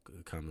Program,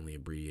 commonly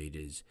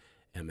abbreviated as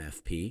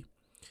MFP.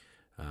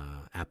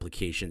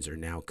 Applications are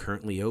now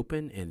currently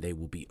open, and they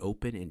will be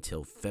open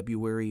until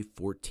February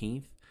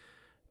 14th,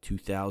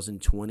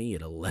 2020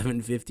 at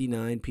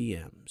 11:59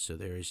 p.m. So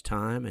there is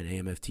time, and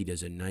AAMFT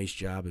does a nice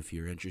job if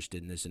you're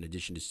interested in this. In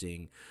addition to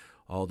seeing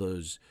all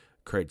those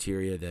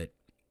criteria that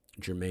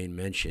Jermaine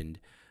mentioned,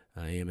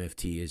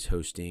 AAMFT is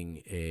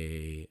hosting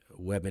a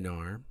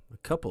webinar, a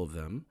couple of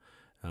them,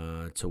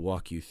 to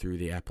walk you through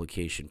the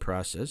application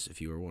process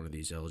if you are one of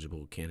these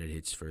eligible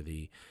candidates for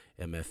the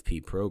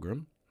MFP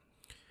program.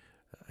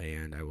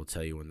 And I will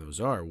tell you when those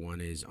are. One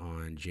is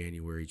on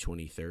January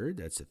 23rd.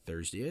 That's a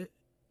Thursday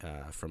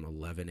from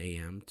 11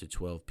 a.m. to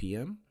 12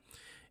 p.m.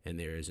 And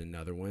there is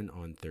another one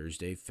on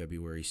Thursday,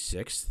 February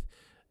 6th,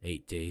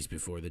 8 days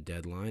before the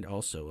deadline,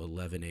 also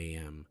 11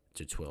 a.m.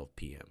 to 12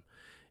 p.m.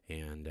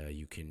 And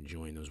you can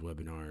join those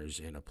webinars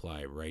and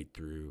apply right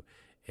through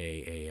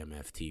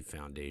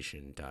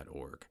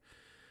AAMFTfoundation.org.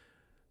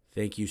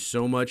 Thank you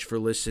so much for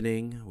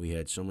listening. We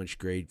had so much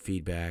great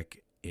feedback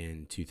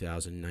in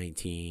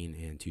 2019,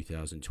 and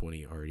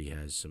 2020 already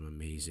has some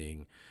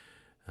amazing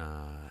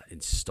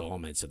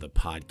installments of the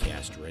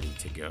podcast ready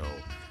to go.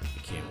 I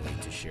can't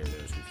wait to share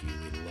those with you.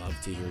 We'd love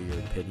to hear your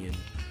opinion.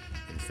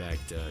 In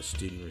fact,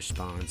 student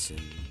response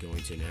and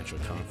going to a natural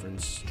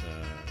conference,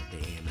 the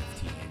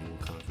AAMFT annual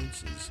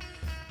conference, is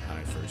how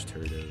I first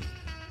heard of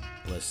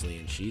Leslie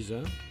and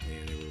Sheeza,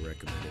 and they were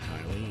recommended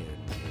highly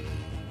and really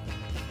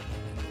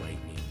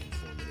enlightening,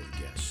 informative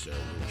guests. So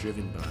we're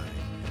driven by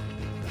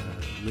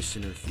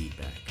listener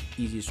feedback.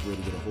 Easiest way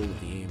to get a hold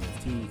of the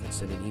AAMFT, you can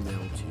send an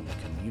email to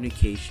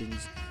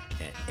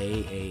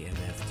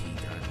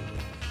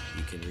communications@aamft.org.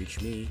 You can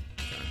reach me,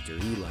 Dr.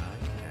 Eli,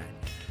 at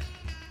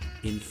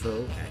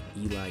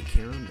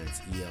info@elikaram, that's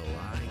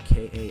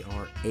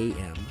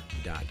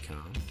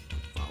ELIKARAM.com.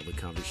 Follow the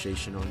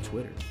conversation on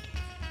Twitter.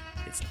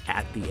 It's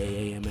at the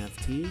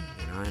AAMFT,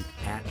 and I'm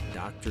at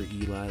Dr.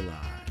 Eli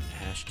Lai.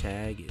 The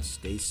hashtag is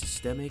Stay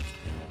Systemic,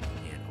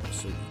 and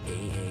also the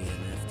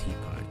AAMFT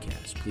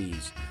podcast.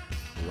 Please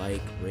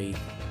like, rate,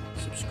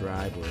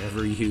 subscribe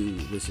wherever you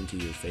listen to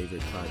your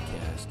favorite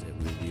podcast.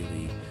 And we're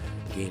really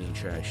gaining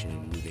traction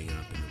and moving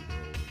up in the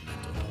world of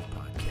mental health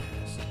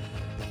podcasts.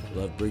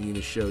 Love bringing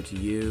the show to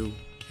you.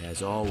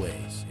 As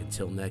always,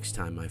 until next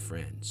time, my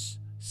friends,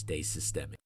 stay systemic.